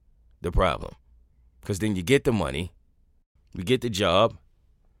always the problem. Because then you get the money, you get the job,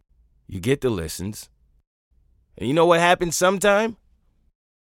 you get the listens. And you know what happens sometime?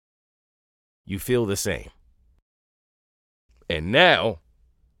 You feel the same. And now,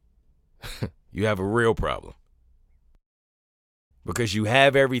 you have a real problem. Because you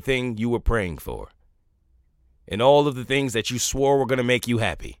have everything you were praying for. And all of the things that you swore were going to make you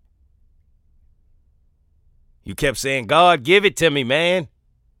happy. You kept saying, God, give it to me, man.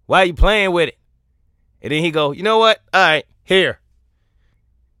 Why are you playing with it? And then he go, you know what? All right, here.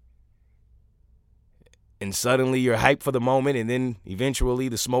 And suddenly you're hyped for the moment, and then eventually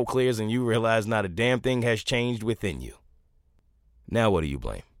the smoke clears and you realize not a damn thing has changed within you. Now what do you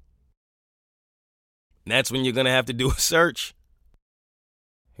blame? And that's when you're going to have to do a search.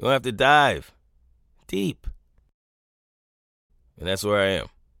 You're going to have to dive deep. And that's where I am.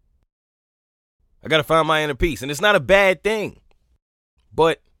 I got to find my inner peace. And it's not a bad thing.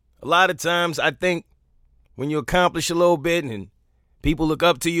 But a lot of times I think when you accomplish a little bit and people look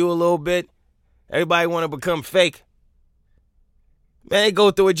up to you a little bit, everybody want to become fake. Man, they go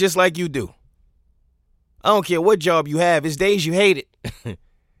through it just like you do. I don't care what job you have. It's days you hate it.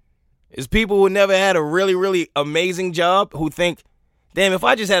 It's people who never had a really, really amazing job who think, damn, if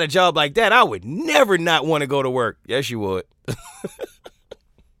I just had a job like that, I would never not want to go to work. Yes, you would.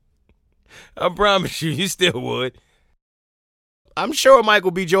 I promise you, you still would. I'm sure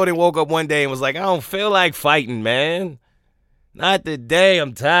Michael B. Jordan woke up one day and was like, I don't feel like fighting, man. Not today.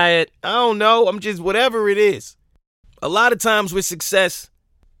 I'm tired. I don't know. I'm just whatever it is. A lot of times with success,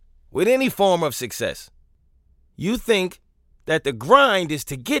 with any form of success, you think that the grind is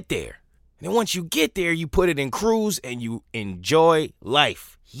to get there. And then once you get there, you put it in cruise and you enjoy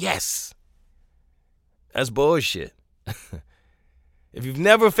life. Yes. That's bullshit. If you've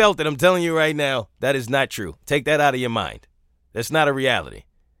never felt it, I'm telling you right now, that is not true. Take that out of your mind. That's not a reality.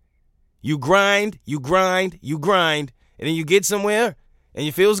 You grind, you grind, you grind, and then you get somewhere and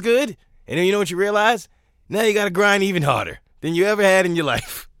it feels good. And then you know what you realize? Now you got to grind even harder than you ever had in your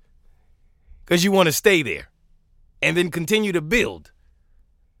life. Because you want to stay there and then continue to build.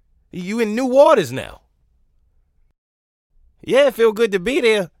 You in new waters now. Yeah, it feel good to be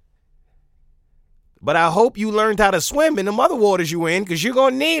there. But I hope you learned how to swim in the other waters you were in because you're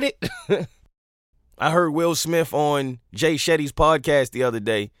going to need it. I heard Will Smith on Jay Shetty's podcast the other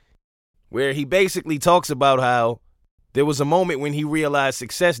day where he basically talks about how there was a moment when he realized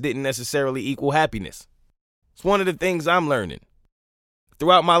success didn't necessarily equal happiness. It's one of the things I'm learning.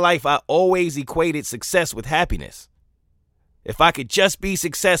 Throughout my life, I always equated success with happiness. If I could just be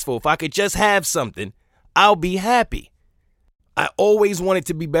successful, if I could just have something, I'll be happy. I always wanted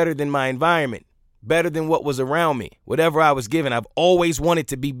to be better than my environment, better than what was around me. Whatever I was given, I've always wanted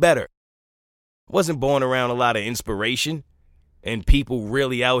to be better. I wasn't born around a lot of inspiration and people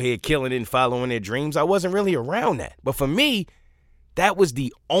really out here killing it and following their dreams. I wasn't really around that. But for me, that was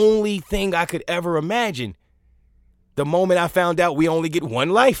the only thing I could ever imagine. The moment I found out we only get one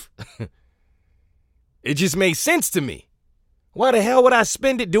life. It just made sense to me. Why the hell would I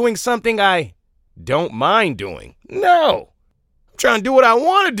spend it doing something I don't mind doing? No. I'm trying to do what I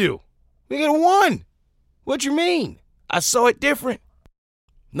want to do. We get one. What you mean? I saw it different.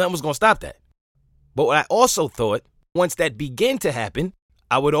 Nothing was going to stop that. But what I also thought, once that began to happen,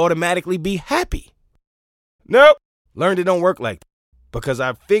 I would automatically be happy. Nope. Learned it don't work like that. Because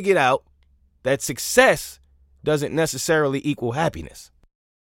I figured out that success doesn't necessarily equal happiness.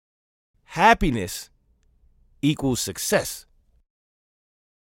 Happiness equals success.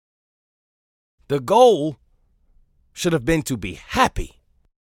 The goal should have been to be happy.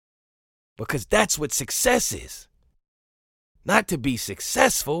 Because that's what success is. Not to be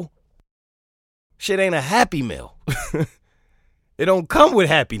successful. Shit ain't a Happy Meal. It don't come with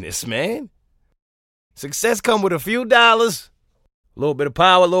happiness, man. Success come with a few dollars, a little bit of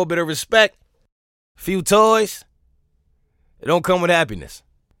power, a little bit of respect, a few toys. It don't come with happiness.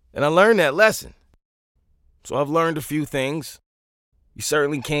 And I learned that lesson. So I've learned a few things. You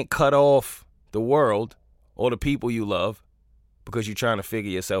certainly can't cut off the world or the people you love because you're trying to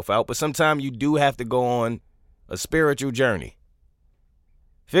figure yourself out. But sometimes you do have to go on a spiritual journey.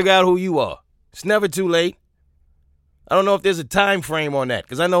 Figure out who you are. It's never too late. I don't know if there's a time frame on that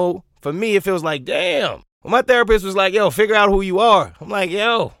because I know for me it feels like, damn. When my therapist was like, yo, figure out who you are. I'm like,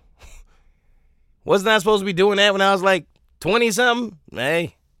 yo, wasn't I supposed to be doing that when I was like 20-something?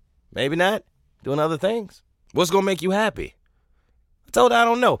 Hey, Maybe not. Doing other things. What's going to make you happy? I told her I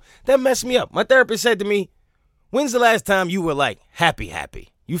don't know. That messed me up. My therapist said to me, when's the last time you were like happy?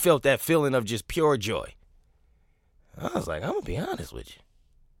 You felt that feeling of just pure joy. I was like, I'm going to be honest with you.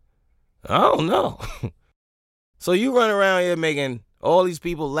 I don't know. So you run around here making all these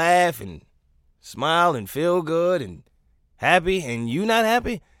people laugh and smile and feel good and happy, and you not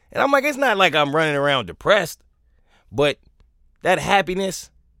happy? And I'm like, it's not like I'm running around depressed, but that happiness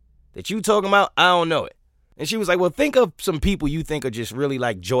that you talking about, I don't know it. And she was like, well, think of some people you think are just really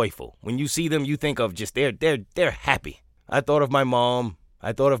like joyful. When you see them, you think of just they're happy. I thought of my mom.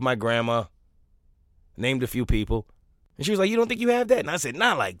 I thought of my grandma. Named a few people. And she was like, you don't think you have that? And I said,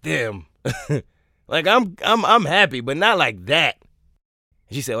 not like them. Like I'm happy, but not like that.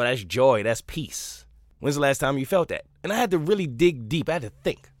 And she said, well, that's joy. That's peace. When's the last time you felt that? And I had to really dig deep. I had to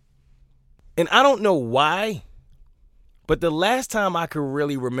think. And I don't know why, but the last time I could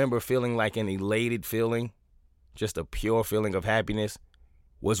really remember feeling like an elated feeling, just a pure feeling of happiness,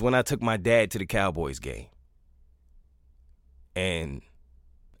 was when I took my dad to the Cowboys game. And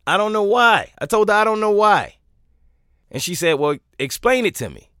I don't know why. I told her I don't know why. And she said, well, explain it to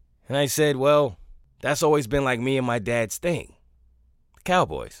me. And I said, well, that's always been like me and my dad's thing. The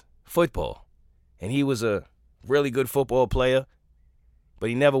Cowboys, football. And he was a really good football player, but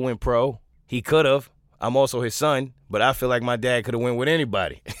he never went pro. He could have. I'm also his son, but I feel like my dad could have went with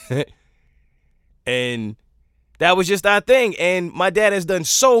anybody. And that was just our thing. And my dad has done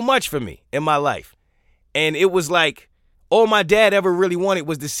so much for me in my life. And it was like all my dad ever really wanted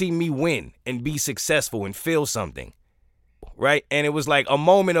was to see me win and be successful and feel something. Right? And it was like a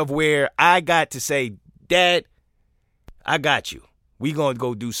moment of where I got to say, Dad, I got you. We gonna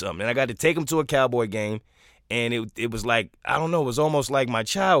go do something. And I got to take him to a Cowboy game. And it was like, I don't know, it was almost like my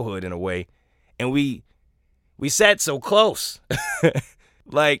childhood in a way. And we sat so close.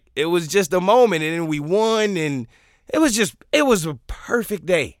 Like, it was just a moment, and then we won, and it was a perfect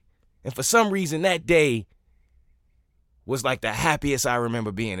day. And for some reason, that day was like the happiest I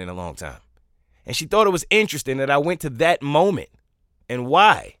remember being in a long time. And she thought it was interesting that I went to that moment. And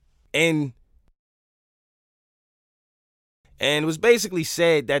why? And it was basically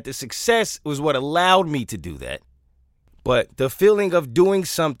said that the success was what allowed me to do that. But the feeling of doing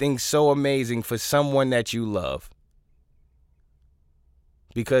something so amazing for someone that you love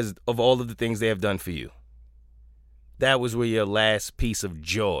because of all of the things they have done for you, that was where your last piece of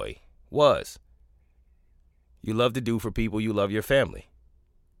joy was. You love to do for people, you love your family.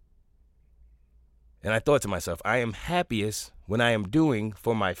 And I thought to myself, I am happiest when I am doing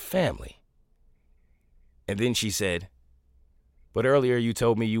for my family. And then she said, but earlier you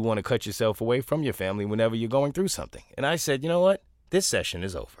told me you want to cut yourself away from your family whenever you're going through something. And I said, you know what? This session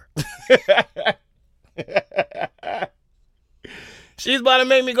is over. She's about to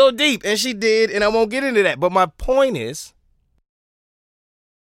make me go deep, and she did, and I won't get into that. But my point is,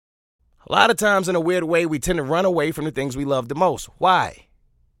 a lot of times in a weird way, we tend to run away from the things we love the most. Why?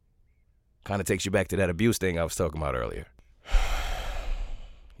 Kind of takes you back to that abuse thing I was talking about earlier.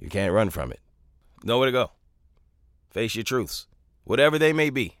 You can't run from it. Nowhere to go. Face your truths. Whatever they may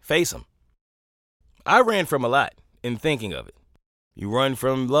be, face them. I ran from a lot in thinking of it. You run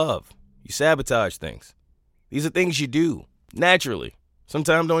from love. You sabotage things. These are things you do naturally.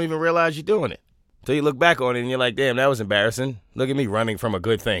 Sometimes don't even realize you're doing it. Until you look back on it and you're like, damn, that was embarrassing. Look at me running from a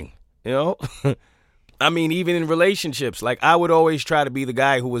good thing. You know? I mean, even in relationships, like I would always try to be the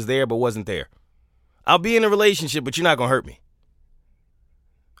guy who was there but wasn't there. I'll be in a relationship, but you're not going to hurt me.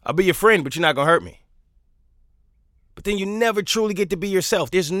 I'll be your friend, but you're not going to hurt me. But then you never truly get to be yourself.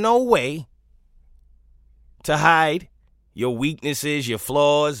 There's no way to hide your weaknesses, your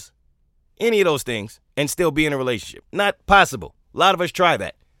flaws, any of those things, and still be in a relationship. Not possible. A lot of us try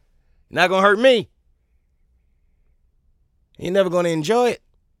that. You're not going to hurt me. You're never going to enjoy it.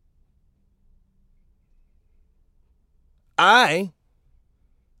 I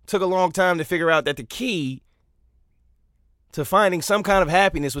took a long time to figure out that the key to finding some kind of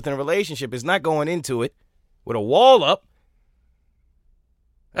happiness within a relationship is not going into it with a wall up.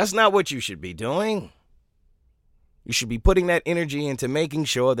 That's not what you should be doing. You should be putting that energy into making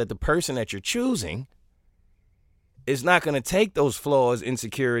sure that the person that you're choosing is not going to take those flaws,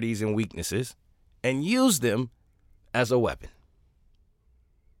 insecurities, and weaknesses and use them as a weapon.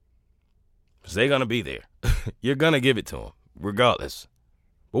 Because they're going to be there. You're going to give it to them, regardless.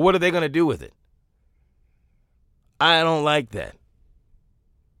 But what are they going to do with it? I don't like that.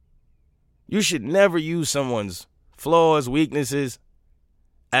 You should never use someone's flaws, weaknesses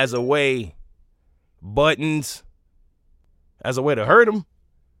as a way, buttons, as a way to hurt them.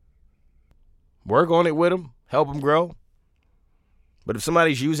 Work on it with them. Help them grow. But if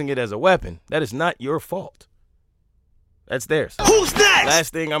somebody's using it as a weapon, that is not your fault. That's theirs. Who's next?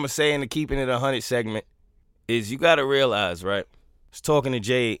 Last thing I'm going to say in the Keeping It 100 segment is you got to realize, right? I was talking to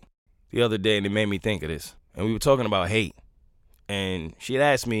Jade the other day, and it made me think of this. And we were talking about hate. And she had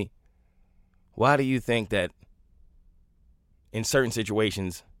asked me, why do you think that in certain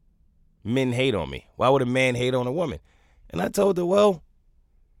situations men hate on me? Why would a man hate on a woman? And I told her, well,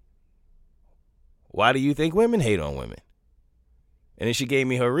 why do you think women hate on women? And then she gave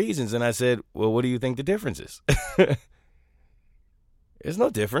me her reasons, and I said, well, what do you think the difference is? There's no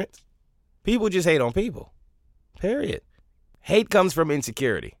difference. People just hate on people. Period. Hate comes from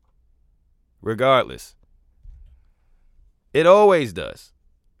insecurity. Regardless. It always does.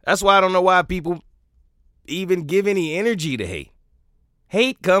 That's why I don't know why people even give any energy to hate.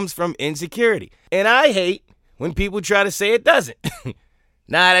 Hate comes from insecurity. And I hate when people try to say it doesn't.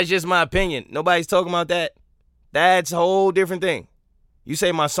 Nah, that's just my opinion. Nobody's talking about that. That's a whole different thing. You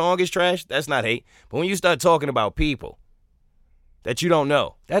say my song is trash, that's not hate. But when you start talking about people that you don't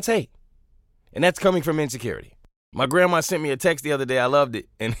know, that's hate. And that's coming from insecurity. My grandma sent me a text the other day. I loved it.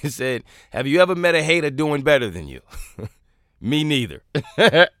 And it said, have you ever met a hater doing better than you? Me neither.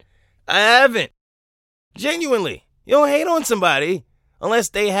 I haven't. Genuinely. You don't hate on somebody unless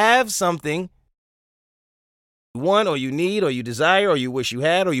they have something you want or you need or you desire or you wish you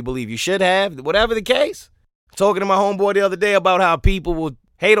had or you believe you should have, whatever the case. Talking to my homeboy the other day about how people will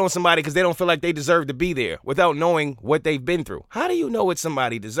hate on somebody because they don't feel like they deserve to be there without knowing what they've been through. How do you know what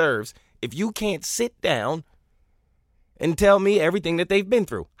somebody deserves if you can't sit down and tell me everything that they've been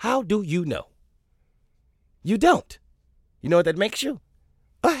through? How do you know? You don't. You know what that makes you?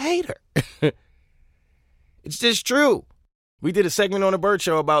 A hater. It's just true. We did a segment on the Burt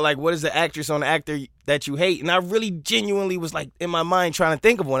Show about, like, what is the actress or the actor that you hate? And I really genuinely was, like, in my mind trying to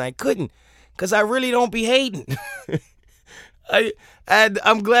think of one. I couldn't, because I really don't be hating.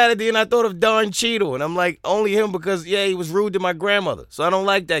 I'm glad at the end I thought of Don Cheadle, and I'm like, only him because, yeah, he was rude to my grandmother. So I don't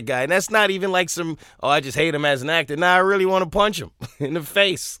like that guy. And that's not even like some, oh, I just hate him as an actor. Nah, I really want to punch him in the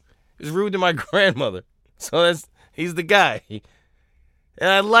face. He was rude to my grandmother. So he's the guy. And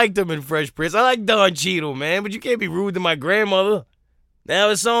I liked him in Fresh Prince. I like Don Cheadle, man, but you can't be rude to my grandmother. Now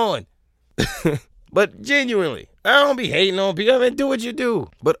it's on. But genuinely, I don't be hating on people. I mean, do what you do.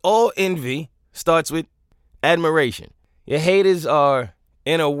 But all envy starts with admiration. Your haters are,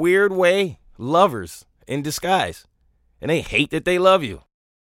 in a weird way, lovers in disguise. And they hate that they love you.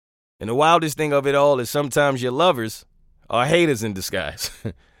 And the wildest thing of it all is sometimes your lovers are haters in disguise.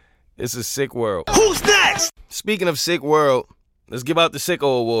 It's a sick world. Who's next? Speaking of sick world, let's give out the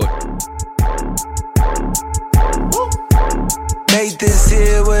Sicko Award. Made this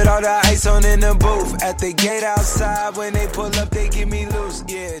here with all the ice on in the booth. At the gate outside, when they pull up, they give me loose.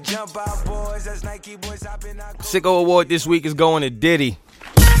 Yeah, jump out, boys. That's Nike boys hopping out. Sicko Award this week is going to Diddy.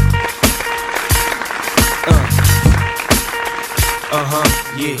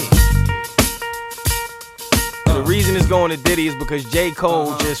 Yeah. The reason it's going to Diddy is because J.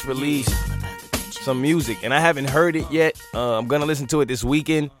 Cole just released some music, and I haven't heard it yet. I'm going to listen to it this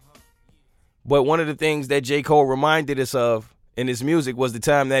weekend. But one of the things that J. Cole reminded us of in his music was the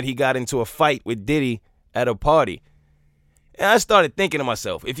time that he got into a fight with Diddy at a party. And I started thinking to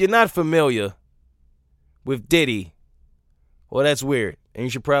myself, if you're not familiar with Diddy, well, that's weird, and you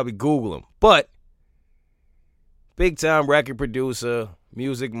should probably Google him. But big-time record producer,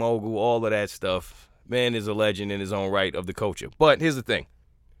 music mogul, all of that stuff. Man is a legend in his own right of the culture. But here's the thing.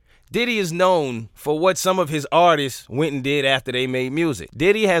 Diddy is known for what some of his artists went and did after they made music.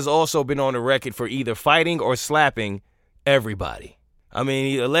 Diddy has also been on the record for either fighting or slapping everybody. I mean,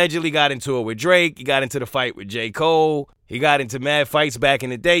 he allegedly got into it with Drake. He got into the fight with J. Cole. He got into mad fights back in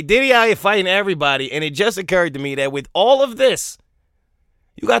the day. Diddy out here fighting everybody, and it just occurred to me that with all of this,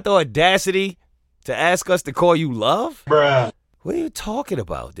 you got the audacity to ask us to call you love? Bruh. What are you talking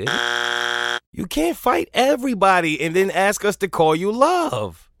about, Diddy? You can't fight everybody and then ask us to call you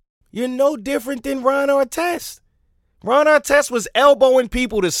love. You're no different than Ron Artest. Ron Artest was elbowing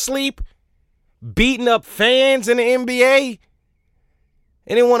people to sleep, beating up fans in the NBA,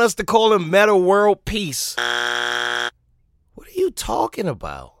 and they want us to call him Meta World Peace. What are you talking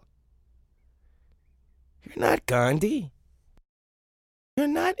about? You're not Gandhi. You're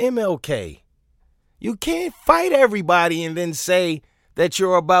not MLK. You can't fight everybody and then say that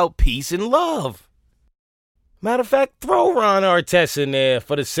you're about peace and love. Matter of fact, throw Ron Artest in there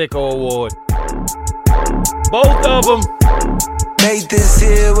for the Sicko Award. Both of them. Made this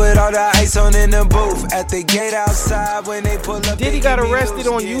here with all the ice on in the booth. At the gate outside, when they pull up. Diddy got arrested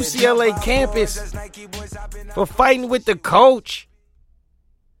on UCLA campus for fighting with the coach.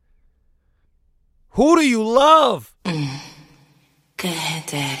 Who do you love? Go ahead,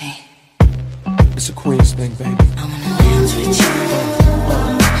 Daddy. It's a Queens thing, baby. I wanna dance with you.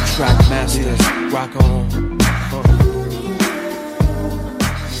 Track master, rock on.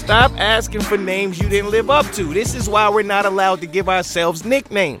 Stop asking for names you didn't live up to. This is why we're not allowed to give ourselves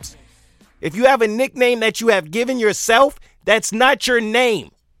nicknames. If you have a nickname that you have given yourself, that's not your name.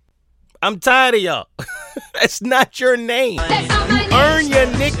 I'm tired of y'all. That's not your name. You earn your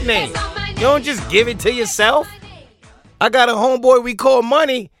nickname. You don't just give it to yourself. I got a homeboy we call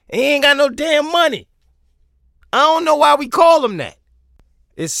Money, and he ain't got no damn money. I don't know why we call him that.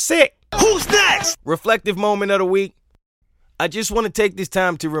 It's sick. Who's next? Reflective moment of the week. I just want to take this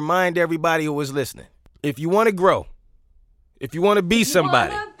time to remind everybody who is listening. If you want to grow, if you want to be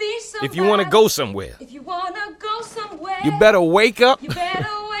somebody, if you want to go somewhere, you better wake up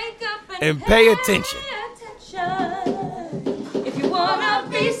and pay attention. If you wanna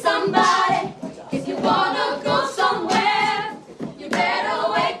be somebody, if you wanna go somewhere, you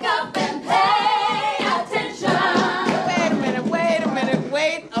better wake up and pay attention.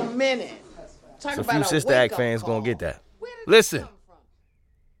 Wait a minute. Talk So a about few Sister Act fans gonna get that. Listen,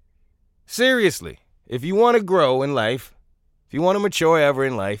 seriously, if you want to grow in life, if you want to mature ever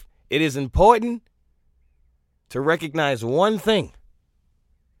in life, it is important to recognize one thing.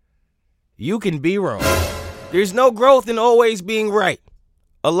 You can be wrong. There's no growth in always being right.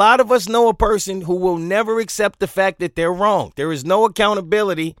 A lot of us know a person who will never accept the fact that they're wrong. There is no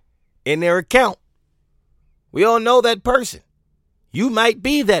accountability in their account. We all know that person. You might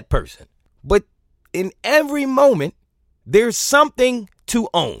be that person. But in every moment, there's something to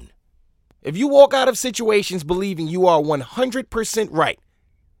own. If you walk out of situations believing you are 100% right,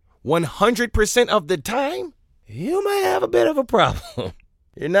 100% of the time, you might have a bit of a problem.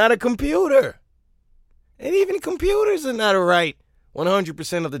 You're not a computer. And even computers are not right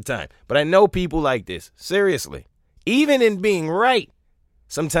 100% of the time. But I know people like this. Seriously. Even in being right,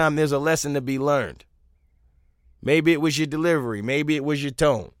 sometimes there's a lesson to be learned. Maybe it was your delivery. Maybe it was your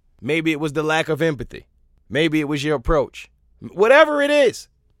tone. Maybe it was the lack of empathy. Maybe it was your approach. Whatever it is,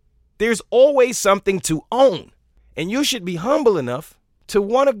 there's always something to own. And you should be humble enough to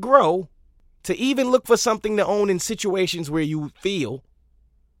want to grow, to even look for something to own in situations where you feel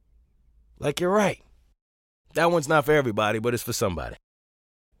like you're right. That one's not for everybody, but it's for somebody.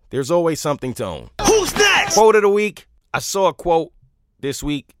 There's always something to own. Who's next? Quote of the week. I saw a quote this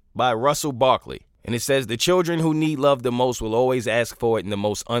week by Russell Barkley, and it says, "The children who need love the most will always ask for it in the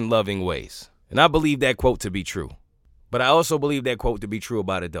most unloving ways." And I believe that quote to be true. But I also believe that quote to be true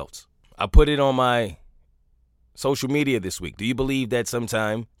about adults. I put it on my social media this week. Do you believe that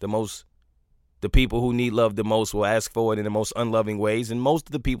sometime the people who need love the most will ask for it in the most unloving ways? And most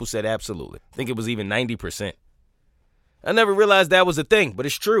of the people said absolutely. I think it was even 90%. I never realized that was a thing, but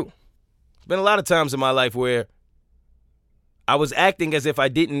it's true. There's been a lot of times in my life where I was acting as if I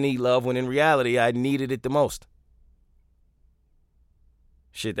didn't need love when in reality I needed it the most.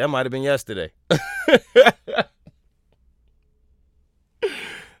 Shit, that might have been yesterday. A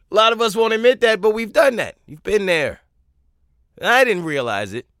lot of us won't admit that, but we've done that. You've been there. I didn't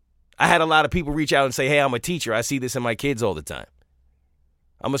realize it. I had a lot of people reach out and say, hey, I'm a teacher. I see this in my kids all the time.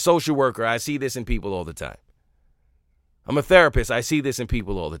 I'm a social worker. I see this in people all the time. I'm a therapist. I see this in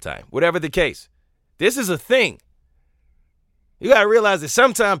people all the time. Whatever the case, this is a thing. You got to realize that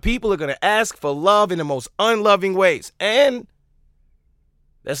sometimes people are going to ask for love in the most unloving ways. And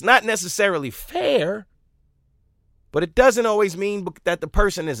that's not necessarily fair, but it doesn't always mean that the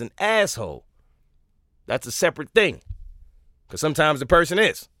person is an asshole. That's a separate thing, because sometimes the person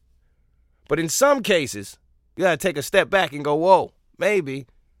is. But in some cases, you got to take a step back and go, whoa, maybe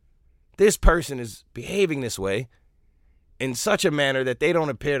this person is behaving this way in such a manner that they don't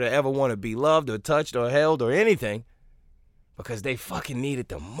appear to ever want to be loved or touched or held or anything because they fucking need it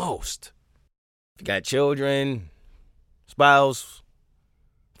the most. If you got children, spouse,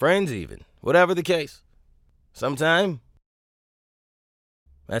 friends even, whatever the case, sometime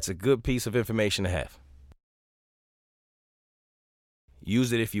that's a good piece of information to have.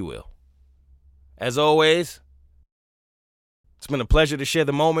 Use it if you will. As always, it's been a pleasure to share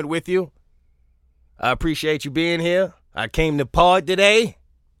the moment with you. I appreciate you being here. I came to pod today,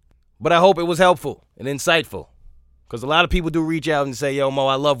 but I hope it was helpful and insightful, because a lot of people do reach out and say, yo, Mo,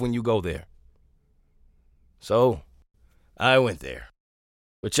 I love when you go there. So I went there.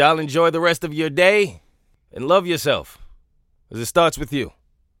 But y'all enjoy the rest of your day and love yourself, because it starts with you.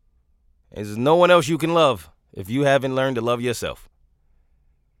 And there's no one else you can love if you haven't learned to love yourself.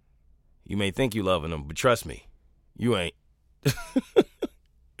 You may think you loving them, but trust me, you ain't.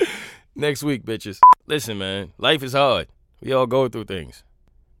 Next week, bitches. Listen, man, life is hard. We all go through things.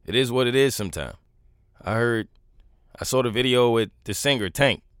 It is what it is sometimes. I heard I saw the video with the singer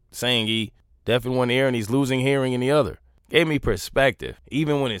Tank saying he deaf in one ear and he's losing hearing in the other. Gave me perspective.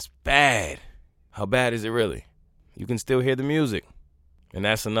 Even when it's bad, how bad is it really? You can still hear the music, and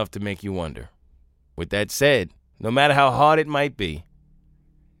that's enough to make you wonder. With that said, no matter how hard it might be,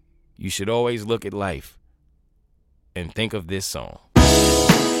 you should always look at life and think of this song.